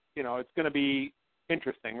 it's going to be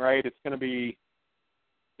interesting, right? It's going to be,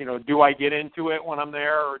 do I get into it when I'm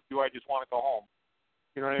there, or do I just want to go home?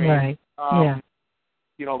 You know what I mean? Right. Yeah.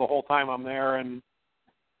 The whole time I'm there, and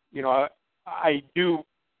I do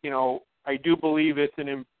believe it's an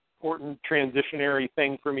important transitionary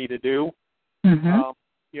thing for me to do. Mm-hmm.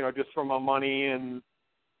 Just from a money and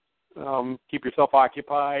keep yourself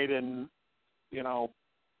occupied, and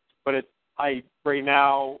but right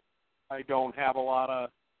now I don't have a lot of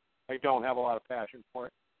passion for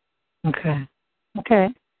it. Okay. Okay.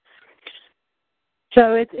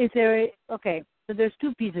 So So there's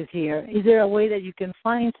 2 pieces here. Is there a way that you can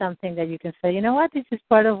find something that you can say, you know what, this is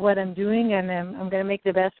part of what I'm doing, and I'm going to make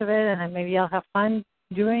the best of it, and maybe I'll have fun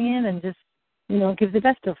doing it, and just give the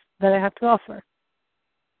best of that I have to offer.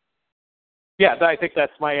 Yeah, I think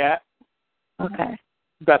that's my Okay.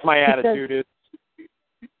 That's my attitude.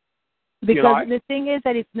 Because the thing is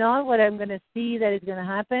that if not, what I'm going to see that is going to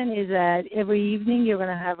happen is that every evening you're going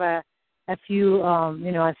to have a few,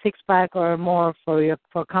 a 6-pack or more for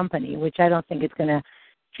company, which I don't think it's going to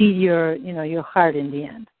feed your heart in the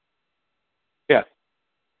end. Yeah.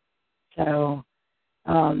 So,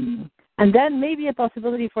 and then maybe a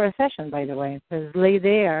possibility for a session, by the way, because lay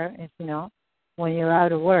there, when you're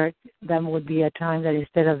out of work, that would be a time that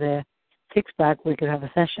instead of the 6-pack, we could have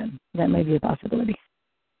a session. That may be a possibility.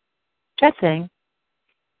 Just saying.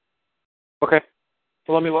 Okay.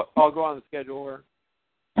 So let me look. I'll go on the schedule.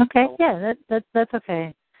 Okay. Yeah, that's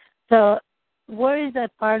okay. So, where is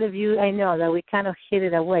that part of you? I know that we kind of hid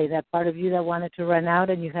it away. That part of you that wanted to run out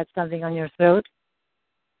and you had something on your throat.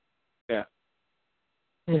 Yeah.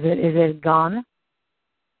 Is it gone?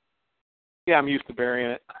 Yeah, I'm used to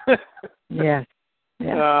burying it. Yes.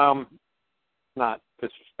 Yeah. Not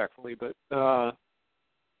disrespectfully, but no.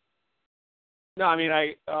 I mean,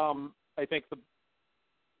 I think the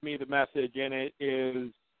message in it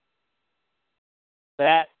is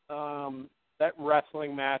that that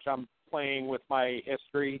wrestling match I'm playing with my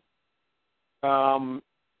history,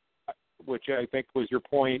 which I think was your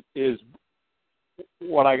point, is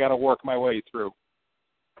what I got to work my way through.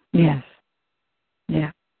 Yes.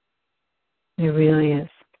 Yeah. It really is.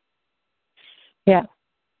 Yeah.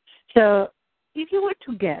 So if you were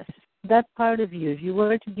to guess that part of you, if you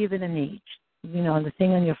were to give it an age, the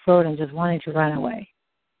thing on your throat and just wanting to run away,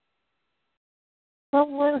 how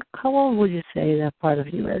old would you say that part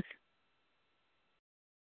of you is?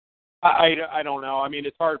 I don't know. I mean,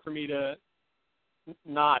 it's hard for me to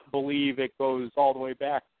not believe it goes all the way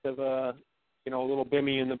back to the, little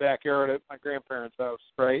Bimmy in the backyard at my grandparents' house,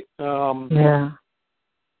 right? Yeah.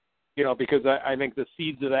 Because I think the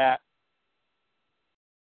seeds of that,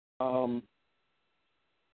 the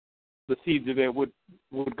seeds of it would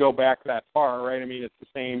go back that far, right? I mean, it's the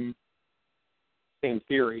same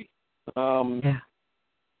theory. Yeah.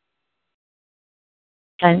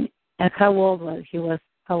 And how old was he? Was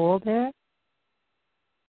how old there?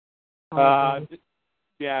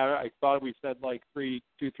 Yeah, I thought we said like 3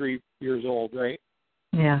 years old, right?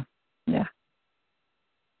 Yeah. Yeah.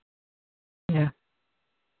 Yeah.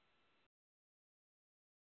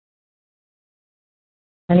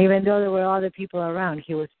 And even though there were other people around,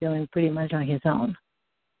 he was feeling pretty much on his own.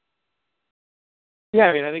 Yeah,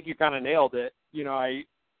 I mean, I think you kind of nailed it. I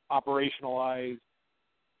operationalized,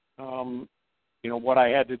 what I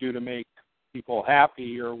had to do to make people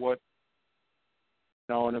happy, or what,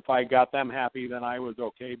 and if I got them happy, then I was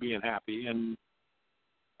okay being happy. And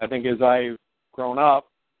I think as I've grown up,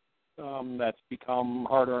 that's become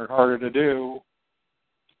harder and harder to do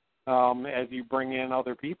as you bring in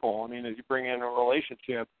other people. I mean, as you bring in a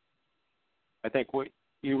relationship, I think what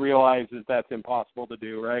you realize that that's impossible to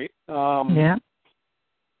do, right? Yeah.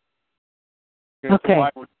 So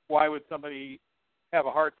why would somebody have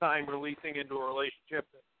a hard time releasing into a relationship,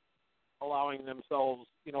 allowing themselves,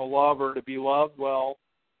 love or to be loved? Well,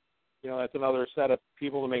 that's another set of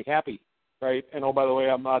people to make happy, right? And by the way,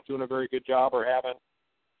 I'm not doing a very good job or haven't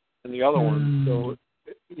in the other one. So,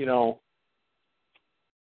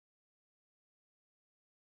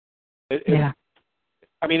 yeah.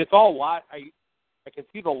 I mean, it's all lot. I can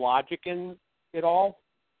see the logic in it all.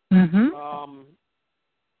 Mm-hmm.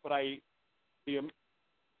 But I'm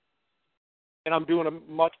doing a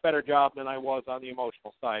much better job than I was on the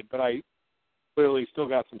emotional side. But I clearly still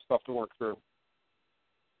got some stuff to work through.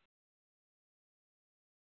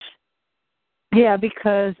 Yeah,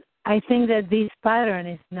 because I think that this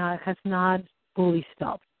pattern has not fully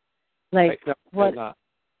stopped. Like what? Not.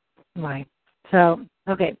 Right. So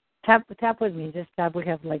okay, tap with me. Just tap. We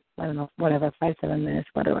have 5-7 minutes,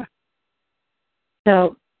 whatever.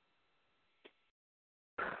 So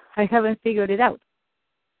I haven't figured it out.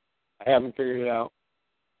 I haven't figured it out.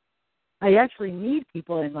 I actually need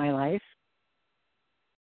people in my life.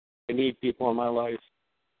 I need people in my life.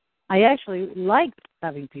 I actually like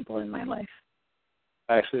having people in my life.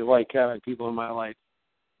 I actually like having people in my life.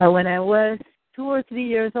 But when I was 2 or 3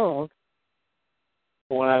 years old,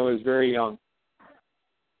 when I was very young,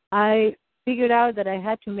 I figured out that I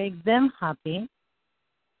had to make them happy.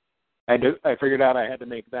 I figured out I had to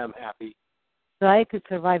make them happy. So I could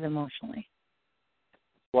survive emotionally.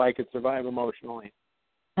 And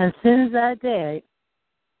since that day,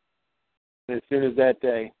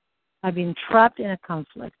 I've been trapped in a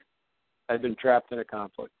conflict.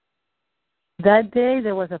 That day,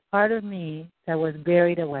 there was a part of me that was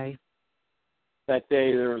buried away. The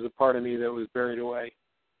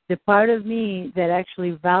part of me that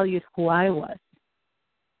actually valued who I was.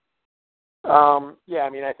 Yeah, I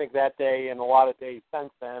mean, I think that day and a lot of days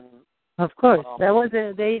since then. Of course. That was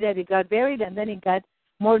the day that it got buried, and then it got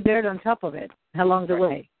more dirt on top of it along the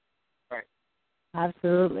way. Right.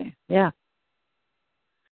 Absolutely. Yeah.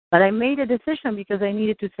 But I made a decision because I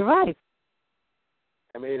needed to survive.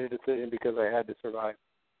 I made a decision because I had to survive.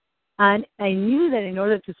 And I knew that in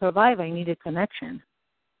order to survive, I needed connection.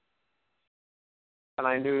 And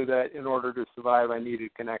I knew that in order to survive, I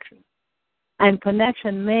needed connection. And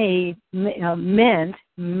connection meant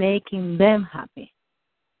making them happy.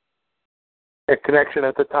 A connection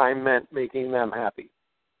at the time meant making them happy.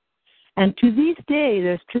 And to this day,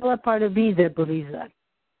 there's still a part of me that believes that.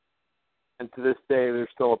 And to this day, there's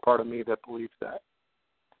still a part of me that believes that.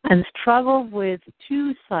 And struggles with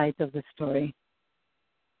two sides of the story.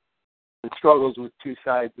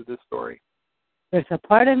 There's a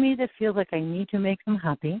part of me that feels like I need to make them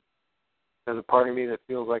happy. There's a part of me that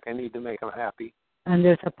feels like I need to make them happy. And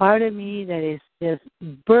there's a part of me that is just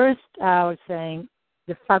burst out saying,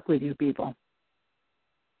 the fuck with you people.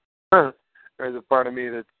 There's a part of me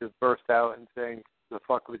that's just burst out and saying, the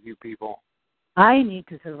fuck with you people. I need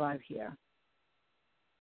to survive here.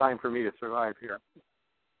 Time for me to survive here.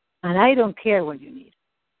 And I don't care what you need.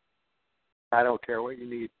 I don't care what you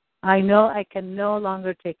need. I know I can no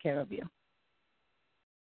longer take care of you.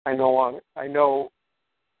 I know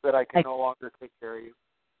that I can no longer take care of you.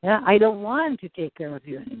 Yeah, I don't want to take care of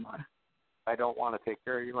you anymore. I don't want to take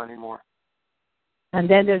care of you anymore. And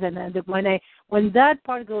then there's another when that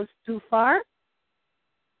part goes too far.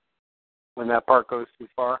 When that part goes too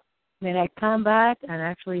far. Then I come back and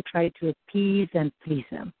actually try to appease and please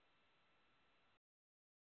them.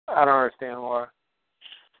 I don't understand, Laura.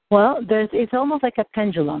 Well, it's almost like a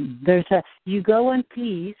pendulum. You go and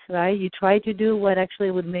please, right? You try to do what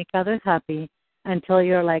actually would make others happy until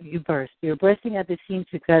you burst. You're bursting at the seams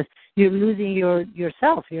because you're losing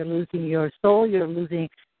yourself. You're losing your soul. You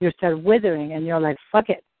start withering, and you're like, fuck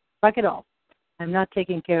it all. I'm not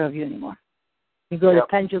taking care of you anymore. You go, The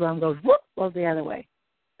pendulum goes whoop, all the other way.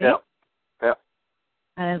 See? Yeah.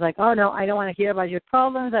 And it's like, oh no, I don't want to hear about your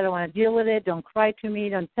problems. I don't want to deal with it. Don't cry to me.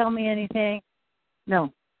 Don't tell me anything.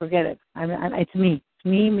 No. Forget it. It's me. It's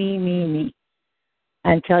me.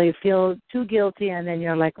 Until you feel too guilty, and then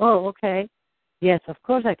you're like, oh, okay. Yes, of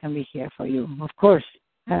course I can be here for you. Of course.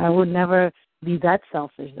 I would never be that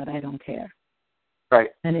selfish that I don't care. Right.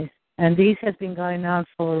 And this has been going on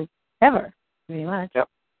forever, pretty much. Yep.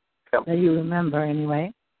 That you remember,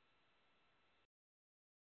 anyway.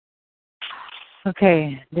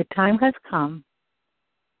 Okay, the time has come.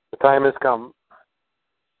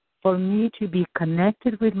 For me to be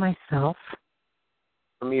connected with myself.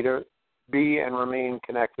 For me to be and remain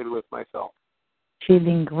connected with myself.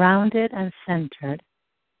 Feeling grounded and centered.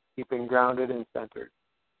 Keeping grounded and centered.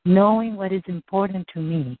 Knowing what is important to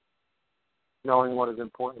me. knowing what is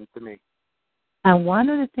important to me. And one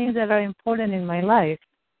of the things that are important in my life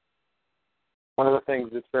One of the things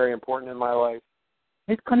that's very important in my life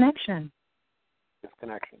is connection. is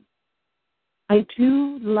connection. I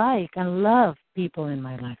do like and love people in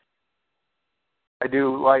my life. I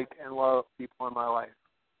do like and love people in my life.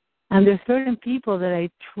 And there's certain people that I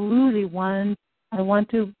truly want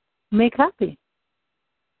to make happy.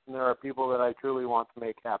 And there are people that I truly want to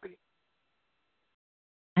make happy.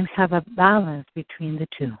 And have a balance between the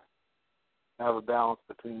two. Have a balance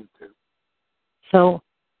between the two. So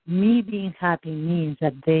me being happy means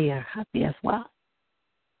that they are happy as well.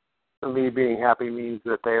 For me, being happy means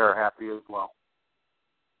that they are happy as well.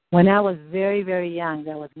 When I was very, very young,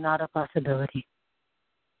 that was not a possibility.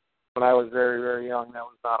 When I was very, very young, that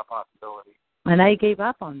was not a possibility. And I gave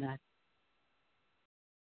up on that.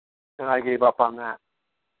 And I gave up on that.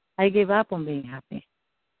 I gave up on being happy.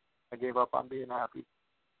 I gave up on being happy.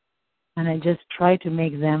 And I just tried to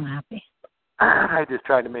make them happy. I just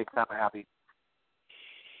tried to make them happy.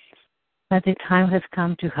 But the time has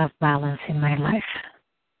come to have balance in my life.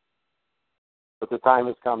 But the time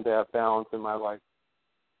has come to have balance in my life.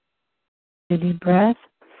 A deep breath.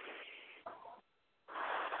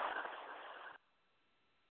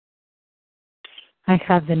 I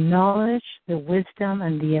have the knowledge, the wisdom,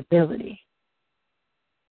 and the ability.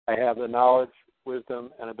 I have the knowledge,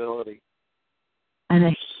 wisdom, and ability. And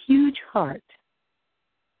a huge heart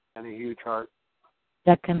And a huge heart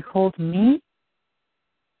that can hold me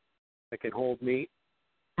that can hold me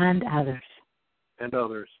and others. and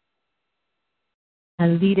others.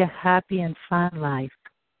 And lead a happy and fun life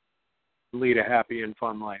Lead a happy and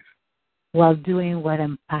fun life while doing what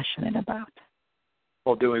I'm passionate about.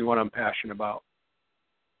 while doing what I'm passionate about.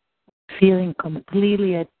 Feeling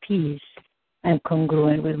completely at peace and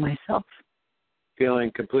congruent with myself.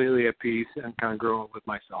 Feeling completely at peace and congruent with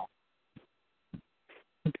myself.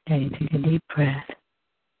 Okay, take a deep breath.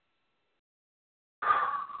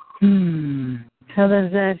 How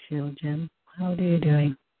does that feel, Jim? How are you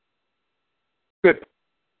doing? Good.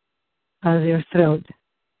 How's your throat?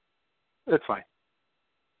 That's fine.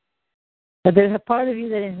 But there's a part of you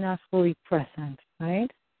that is not fully present,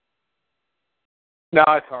 right? No,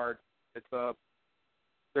 it's hard. It's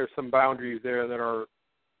there's some boundaries there that are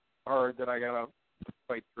hard that I gotta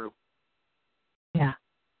fight through. Yeah.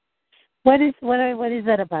 What is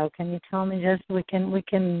that about? Can you tell me? Just we can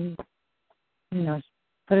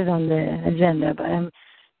put it on the agenda.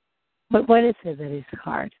 But what is it that is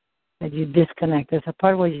hard that you disconnect? There's a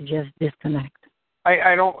part where you just disconnect.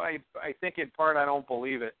 I think in part I don't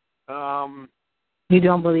believe it. You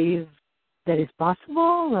don't believe that it's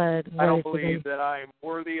possible? I don't believe that I'm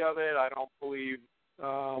worthy of it. I don't believe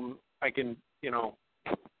I can,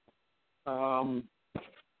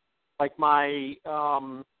 like my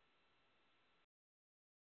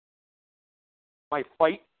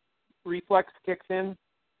fight reflex kicks in.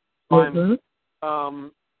 Mm-hmm.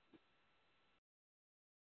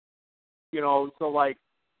 So like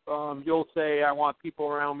you'll say I want people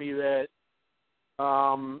around me that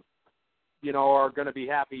are going to be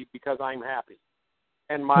happy because I'm happy.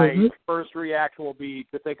 And my first reaction will be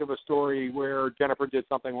to think of a story where Jennifer did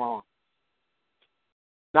something wrong.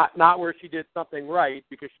 Not where she did something right,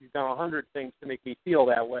 because she's done 100 things to make me feel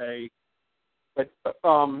that way. But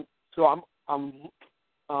so I'm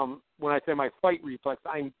when I say my fight reflex,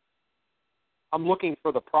 I'm looking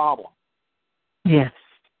for the problem. Yes.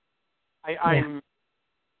 I'm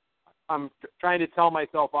trying to tell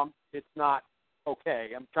myself it's not okay.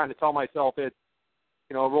 I'm trying to tell myself it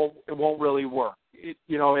won't really work.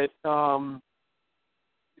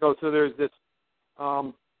 So there's this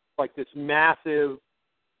like this massive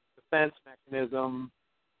defense mechanism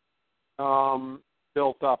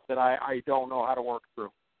built up that I don't know how to work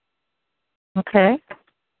through. Okay.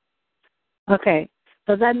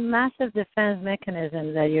 So that massive defense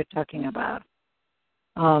mechanism that you're talking about,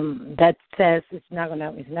 that says it's not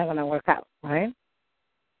gonna work out, right?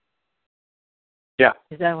 Yeah.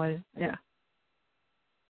 Is that what? Yeah.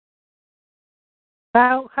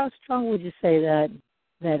 How strong would you say that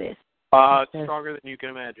is? It's stronger than you can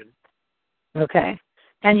imagine. Okay.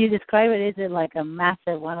 Can you describe it? Is it like a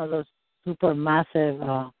massive, one of those super massive?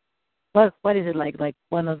 What is it like? Like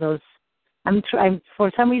one of those? I'm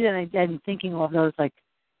for some reason I'm thinking of those like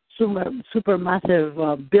super massive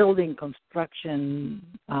building construction.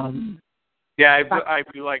 Yeah, I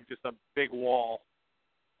feel like just a big wall.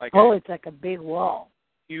 It's like a big wall.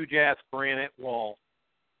 Huge ass granite wall.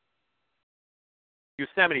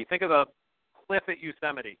 Yosemite. Think of the cliff at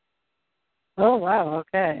Yosemite. Oh wow.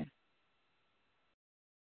 Okay.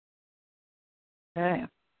 And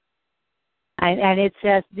it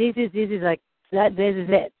says this is like that. This is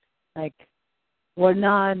it. Like, we're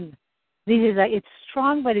not. This is like, it's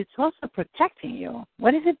strong, but it's also protecting you.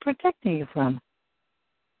 What is it protecting you from?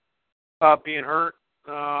 Being hurt.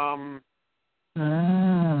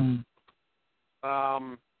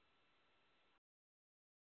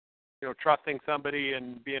 Trusting somebody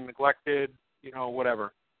and being neglected.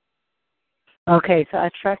 Whatever. Okay, so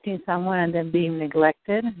attracting someone and then being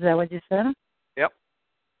neglected. Is that what you said? Yep.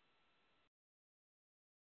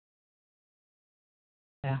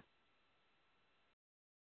 Yeah.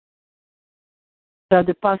 So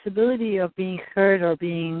the possibility of being hurt or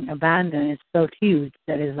being abandoned is so huge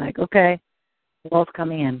that it's like, okay, what's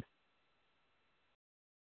coming in?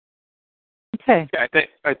 Okay. Yeah,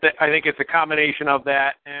 I think it's a combination of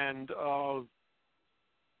that and of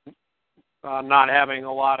not having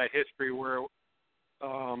a lot of history where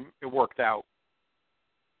it worked out.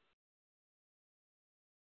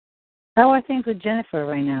 How are things with Jennifer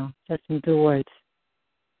right now? Just in 2 words.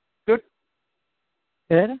 Good.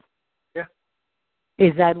 Good? Yeah.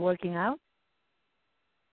 Is that working out?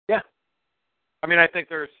 Yeah. I mean, I think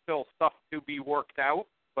there's still stuff to be worked out,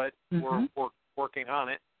 but we're working on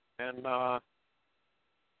it and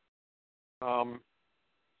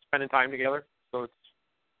spending time together. So it's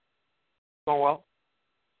going well.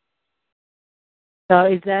 So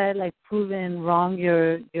is that like proving wrong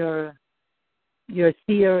your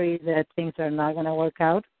theory that things are not going to work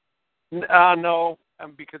out? No,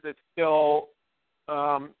 because it's still,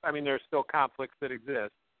 there's still conflicts that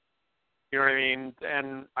exist. You know what I mean?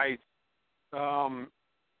 And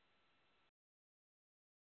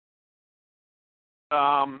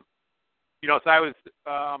so I was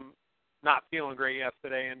not feeling great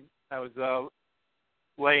yesterday, and I was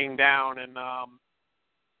laying down, and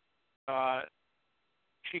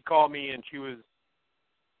she called me, and she was,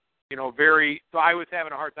 so I was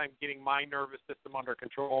having a hard time getting my nervous system under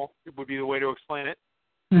control. It would be the way to explain it.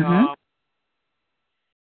 And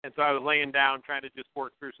so I was laying down trying to just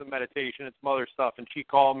work through some meditation and some other stuff, and she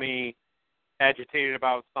called me agitated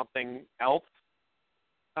about something else.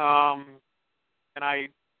 And I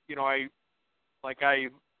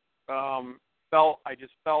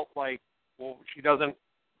just felt like, well, she doesn't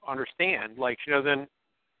understand. Like, she's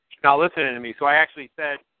not listening to me. So I actually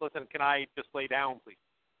said, listen, can I just lay down, please?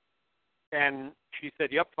 And she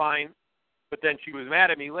said, yep, fine. But then she was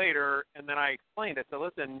mad at me later, and then I explained. I said,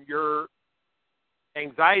 listen, your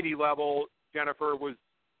anxiety level, Jennifer, was,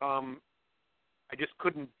 I just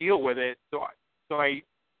couldn't deal with it, so I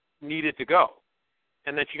needed to go.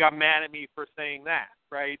 And then she got mad at me for saying that,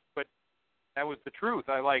 right? But that was the truth.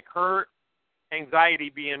 I like her anxiety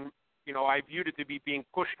being, I viewed it to be being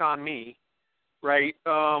pushed on me, right?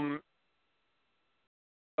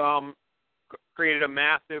 Created a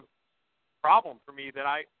massive problem for me that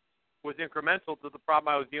I was incremental to the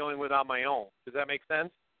problem I was dealing with on my own. Does that make sense?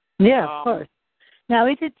 Yeah, of course. Now,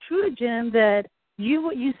 is it true, Jim, that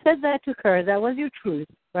you said that to her? That was your truth,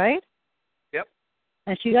 right? Yep.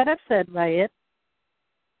 And she got upset by it.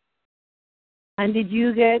 And did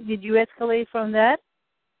you escalate from that?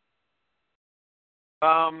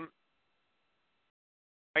 I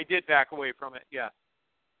did back away from it, yeah.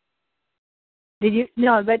 Did you?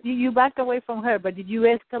 No, but you backed away from her. But did you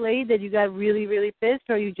escalate? That you got really, really pissed,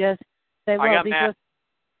 or you just said, "Well, I got mad."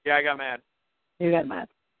 Yeah, I got mad. You got mad.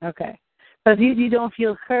 Okay. Because you don't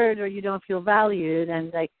feel heard or you don't feel valued,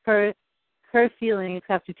 and like her feelings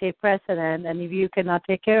have to take precedent. And if you cannot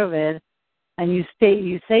take care of it, and you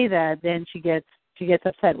say that, then she gets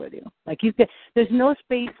upset with you. Like there's no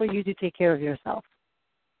space for you to take care of yourself.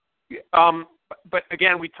 But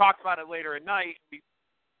again, we talked about it later at night. We,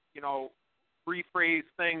 rephrase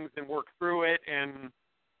things and work through it, and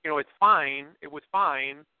it's fine. It was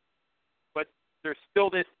fine, but there's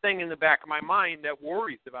still this thing in the back of my mind that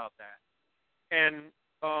worries about that. And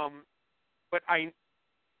but if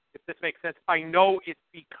this makes sense, I know it's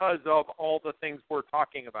because of all the things we're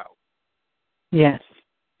talking about. Yes.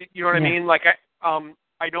 You know what I mean? Like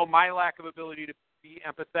I know my lack of ability to be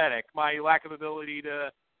empathetic, my lack of ability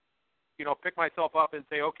to pick myself up and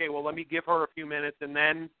say, okay, well, let me give her a few minutes and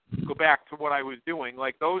then go back to what I was doing.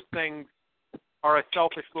 Like, those things are a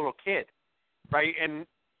selfish little kid, right? And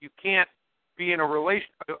you can't be in an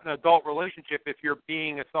adult relationship if you're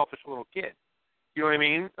being a selfish little kid. You know what I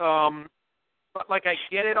mean? But like, I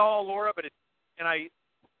get it all, Laura, but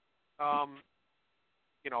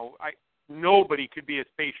nobody could be as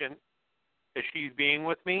patient as she's being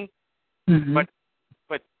with me. Mm-hmm.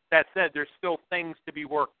 But that said, there's still things to be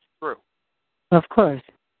worked through. Of course.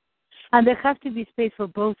 And there has to be space for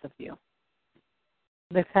both of you.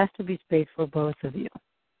 There has to be space for both of you.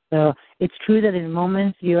 So it's true that in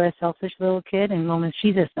moments you're a selfish little kid, and in moments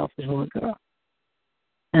she's a selfish little girl.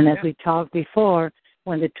 And as we talked before,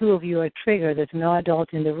 when the two of you are triggered, there's no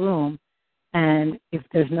adult in the room. And if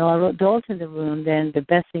there's no adult in the room, then the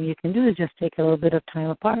best thing you can do is just take a little bit of time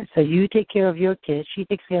apart. So you take care of your kid, she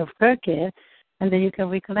takes care of her kid, and then you can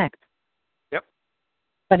reconnect. Yep.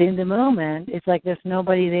 But in the moment, it's like there's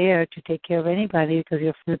nobody there to take care of anybody because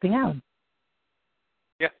you're flipping out.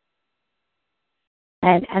 Yeah.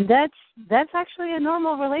 And that's actually a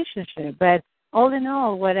normal relationship. But all in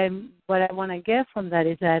all, what I want to get from that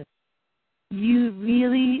is that you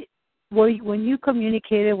really, when you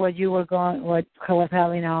communicated what you were going, what was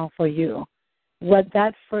happening on for you, what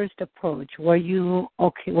that first approach, were you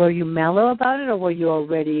okay? Were you mellow about it, or were you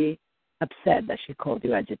already upset that she called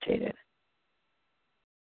you agitated?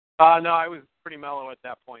 No, I was pretty mellow at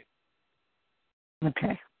that point.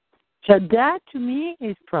 Okay. So that, to me,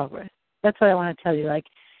 is progress. That's what I want to tell you. Like,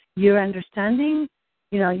 you're understanding,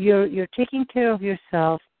 you're taking care of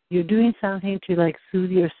yourself. You're doing something to, like,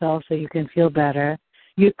 soothe yourself so you can feel better.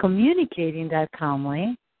 You're communicating that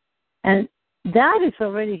calmly. And that is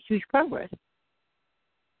already huge progress.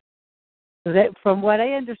 So that, from what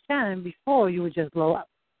I understand, before, you would just blow up.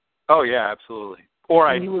 Oh, yeah, absolutely. Or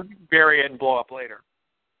I'd bury it and blow up later.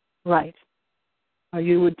 Right. Or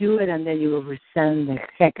you would do it and then you would resent the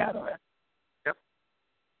heck out of it. Yep.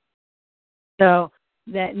 So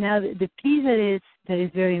that now the piece that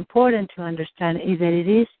is very important to understand is that it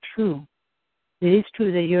is true. It is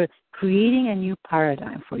true that you're creating a new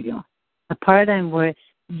paradigm for you, a paradigm where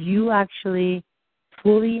you actually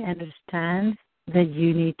fully understand that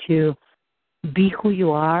you need to be who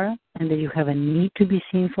you are and that you have a need to be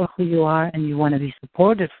seen for who you are and you want to be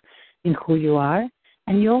supported in who you are.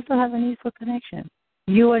 And you also have a need for connection.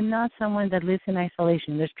 You are not someone that lives in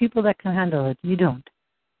isolation. There's people that can handle it. You don't.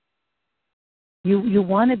 You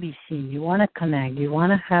want to be seen. You want to connect. You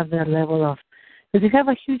want to have that level of, because you have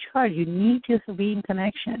a huge heart. You need to be in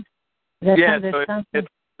connection.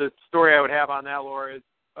 The story I would have on that, Laura, is,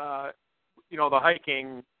 the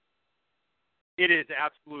hiking, it is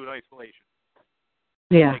absolute isolation.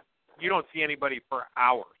 Yeah. Like, you don't see anybody for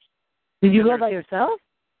hours. Did you go by yourself?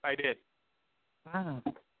 I did. Wow.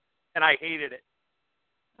 And I hated it.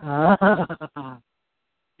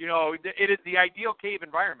 It is the ideal cave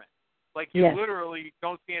environment. Like, you literally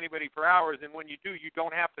don't see anybody for hours, and when you do, you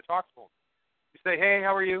don't have to talk to them. You say, hey,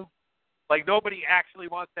 how are you? Like, nobody actually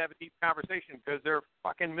wants to have a deep conversation because they're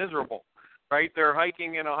fucking miserable, right? They're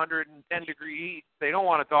hiking in 110-degree heat. They don't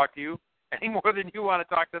want to talk to you any more than you want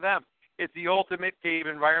to talk to them. It's the ultimate cave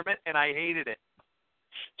environment, and I hated it.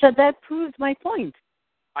 So that proves my point.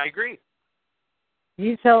 I agree.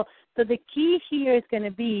 So the key here is going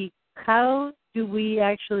to be, how do we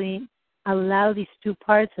actually allow these two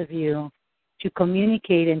parts of you to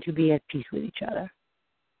communicate and to be at peace with each other?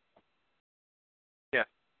 Yeah.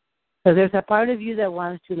 So there's a part of you that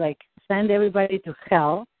wants to, like, send everybody to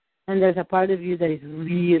hell, and there's a part of you that is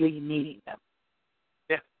really needing them.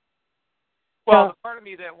 Yeah. Well, the part of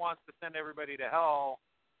me that wants to send everybody to hell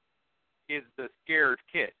is the scared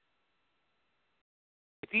kid.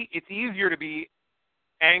 It's easier to be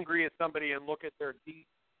angry at somebody and look at their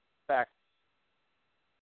defects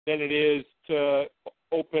than it is to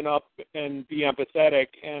open up and be empathetic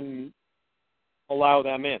and allow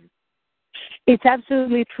them in. It's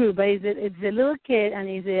absolutely true, but it's the little kid and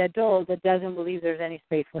he's the adult that doesn't believe there's any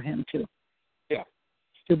space for him to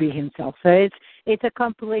be himself. So it's a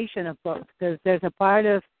compilation of both, because there's a part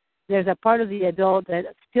of the adult that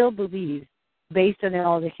still believes, based on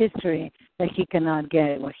all the history, that he cannot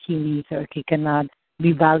get what he needs, or he cannot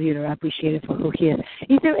be valued or appreciated for who he is.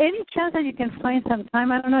 Is there any chance that you can find some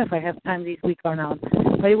time? I don't know if I have time this week or not,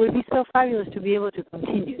 but it would be so fabulous to be able to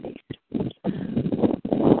continue these.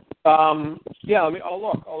 Yeah, I'll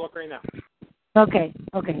look right now. Okay.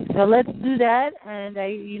 So let's do that. And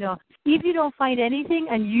if you don't find anything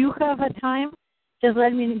and you have a time, just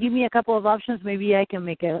give me a couple of options. Maybe I can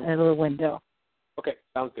make a little window. Okay,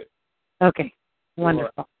 sounds good. Okay,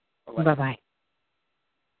 wonderful. Bye-bye.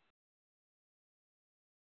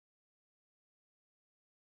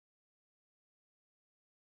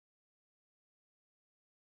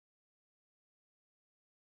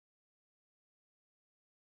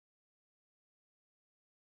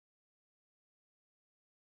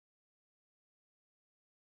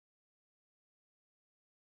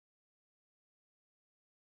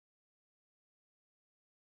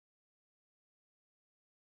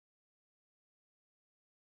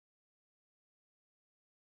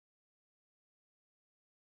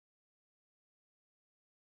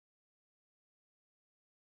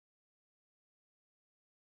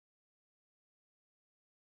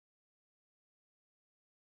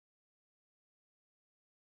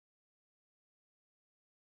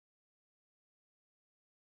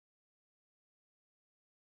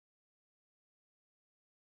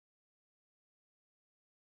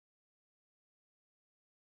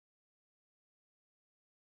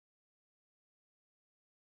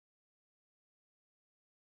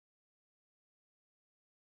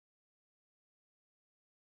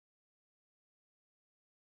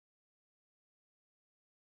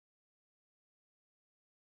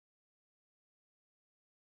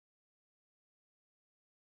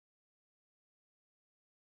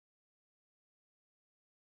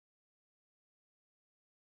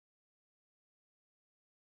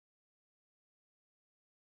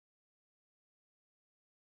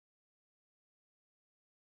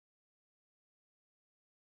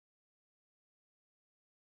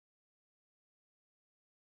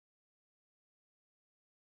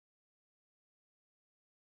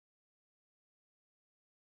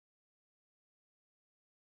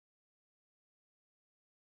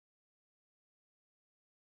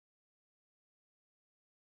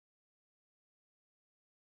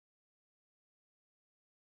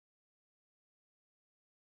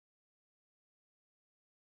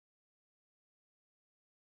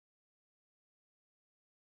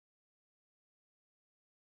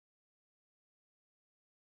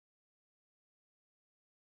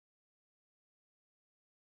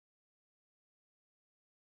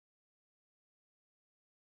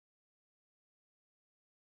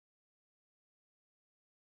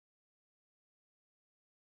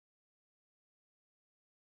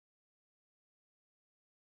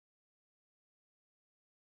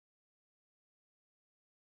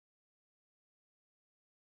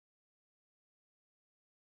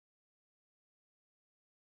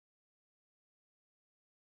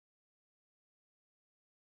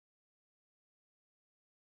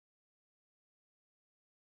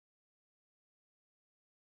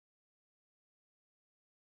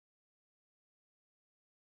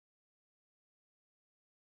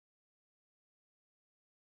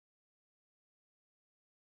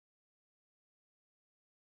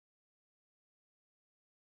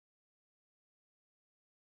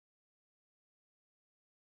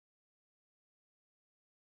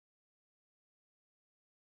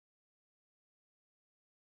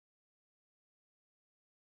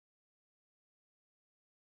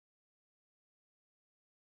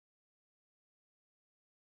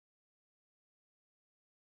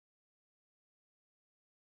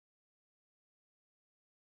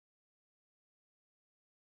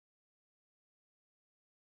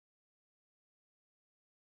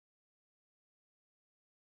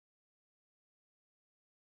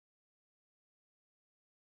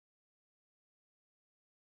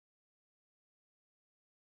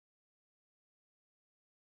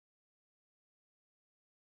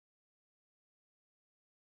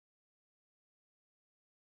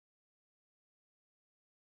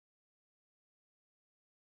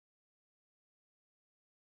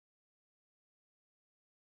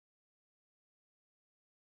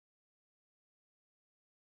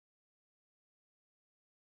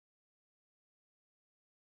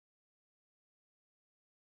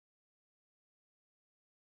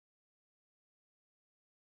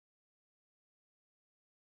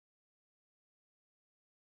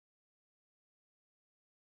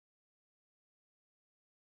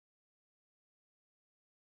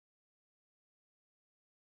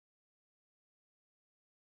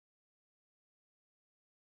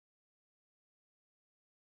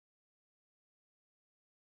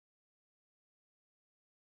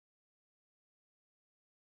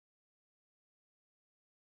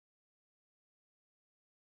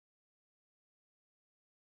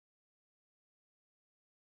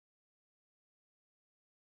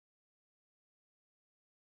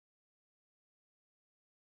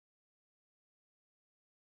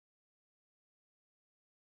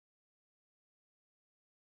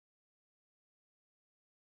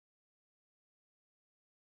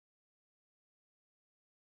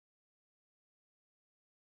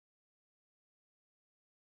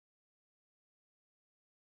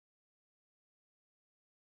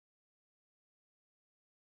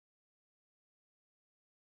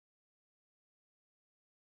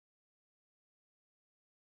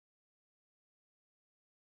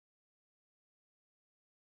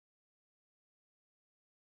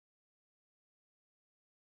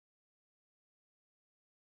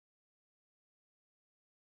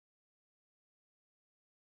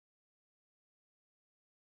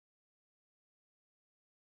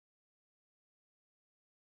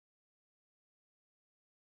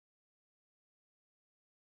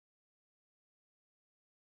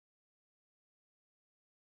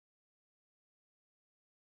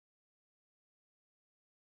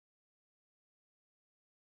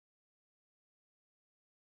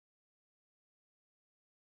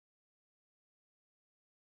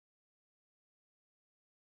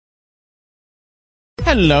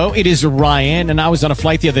 Hello, it is Ryan, and I was on a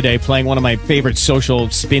flight the other day playing one of my favorite social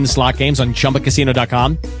spin slot games on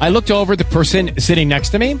ChumbaCasino.com. I looked over at the person sitting next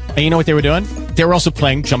to me, and you know what they were doing? They were also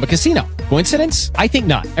playing Chumba Casino. Coincidence? I think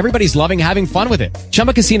not. Everybody's loving having fun with it.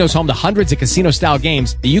 Chumba Casino is home to hundreds of casino-style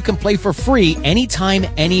games that you can play for free anytime,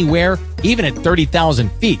 anywhere, even at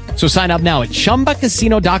 30,000 feet. So sign up now at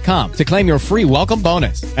ChumbaCasino.com to claim your free welcome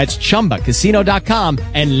bonus. That's ChumbaCasino.com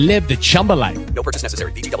and live the Chumba life. No purchase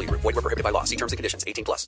necessary. VGW Group. Void where prohibited by law. See terms and conditions. 18+.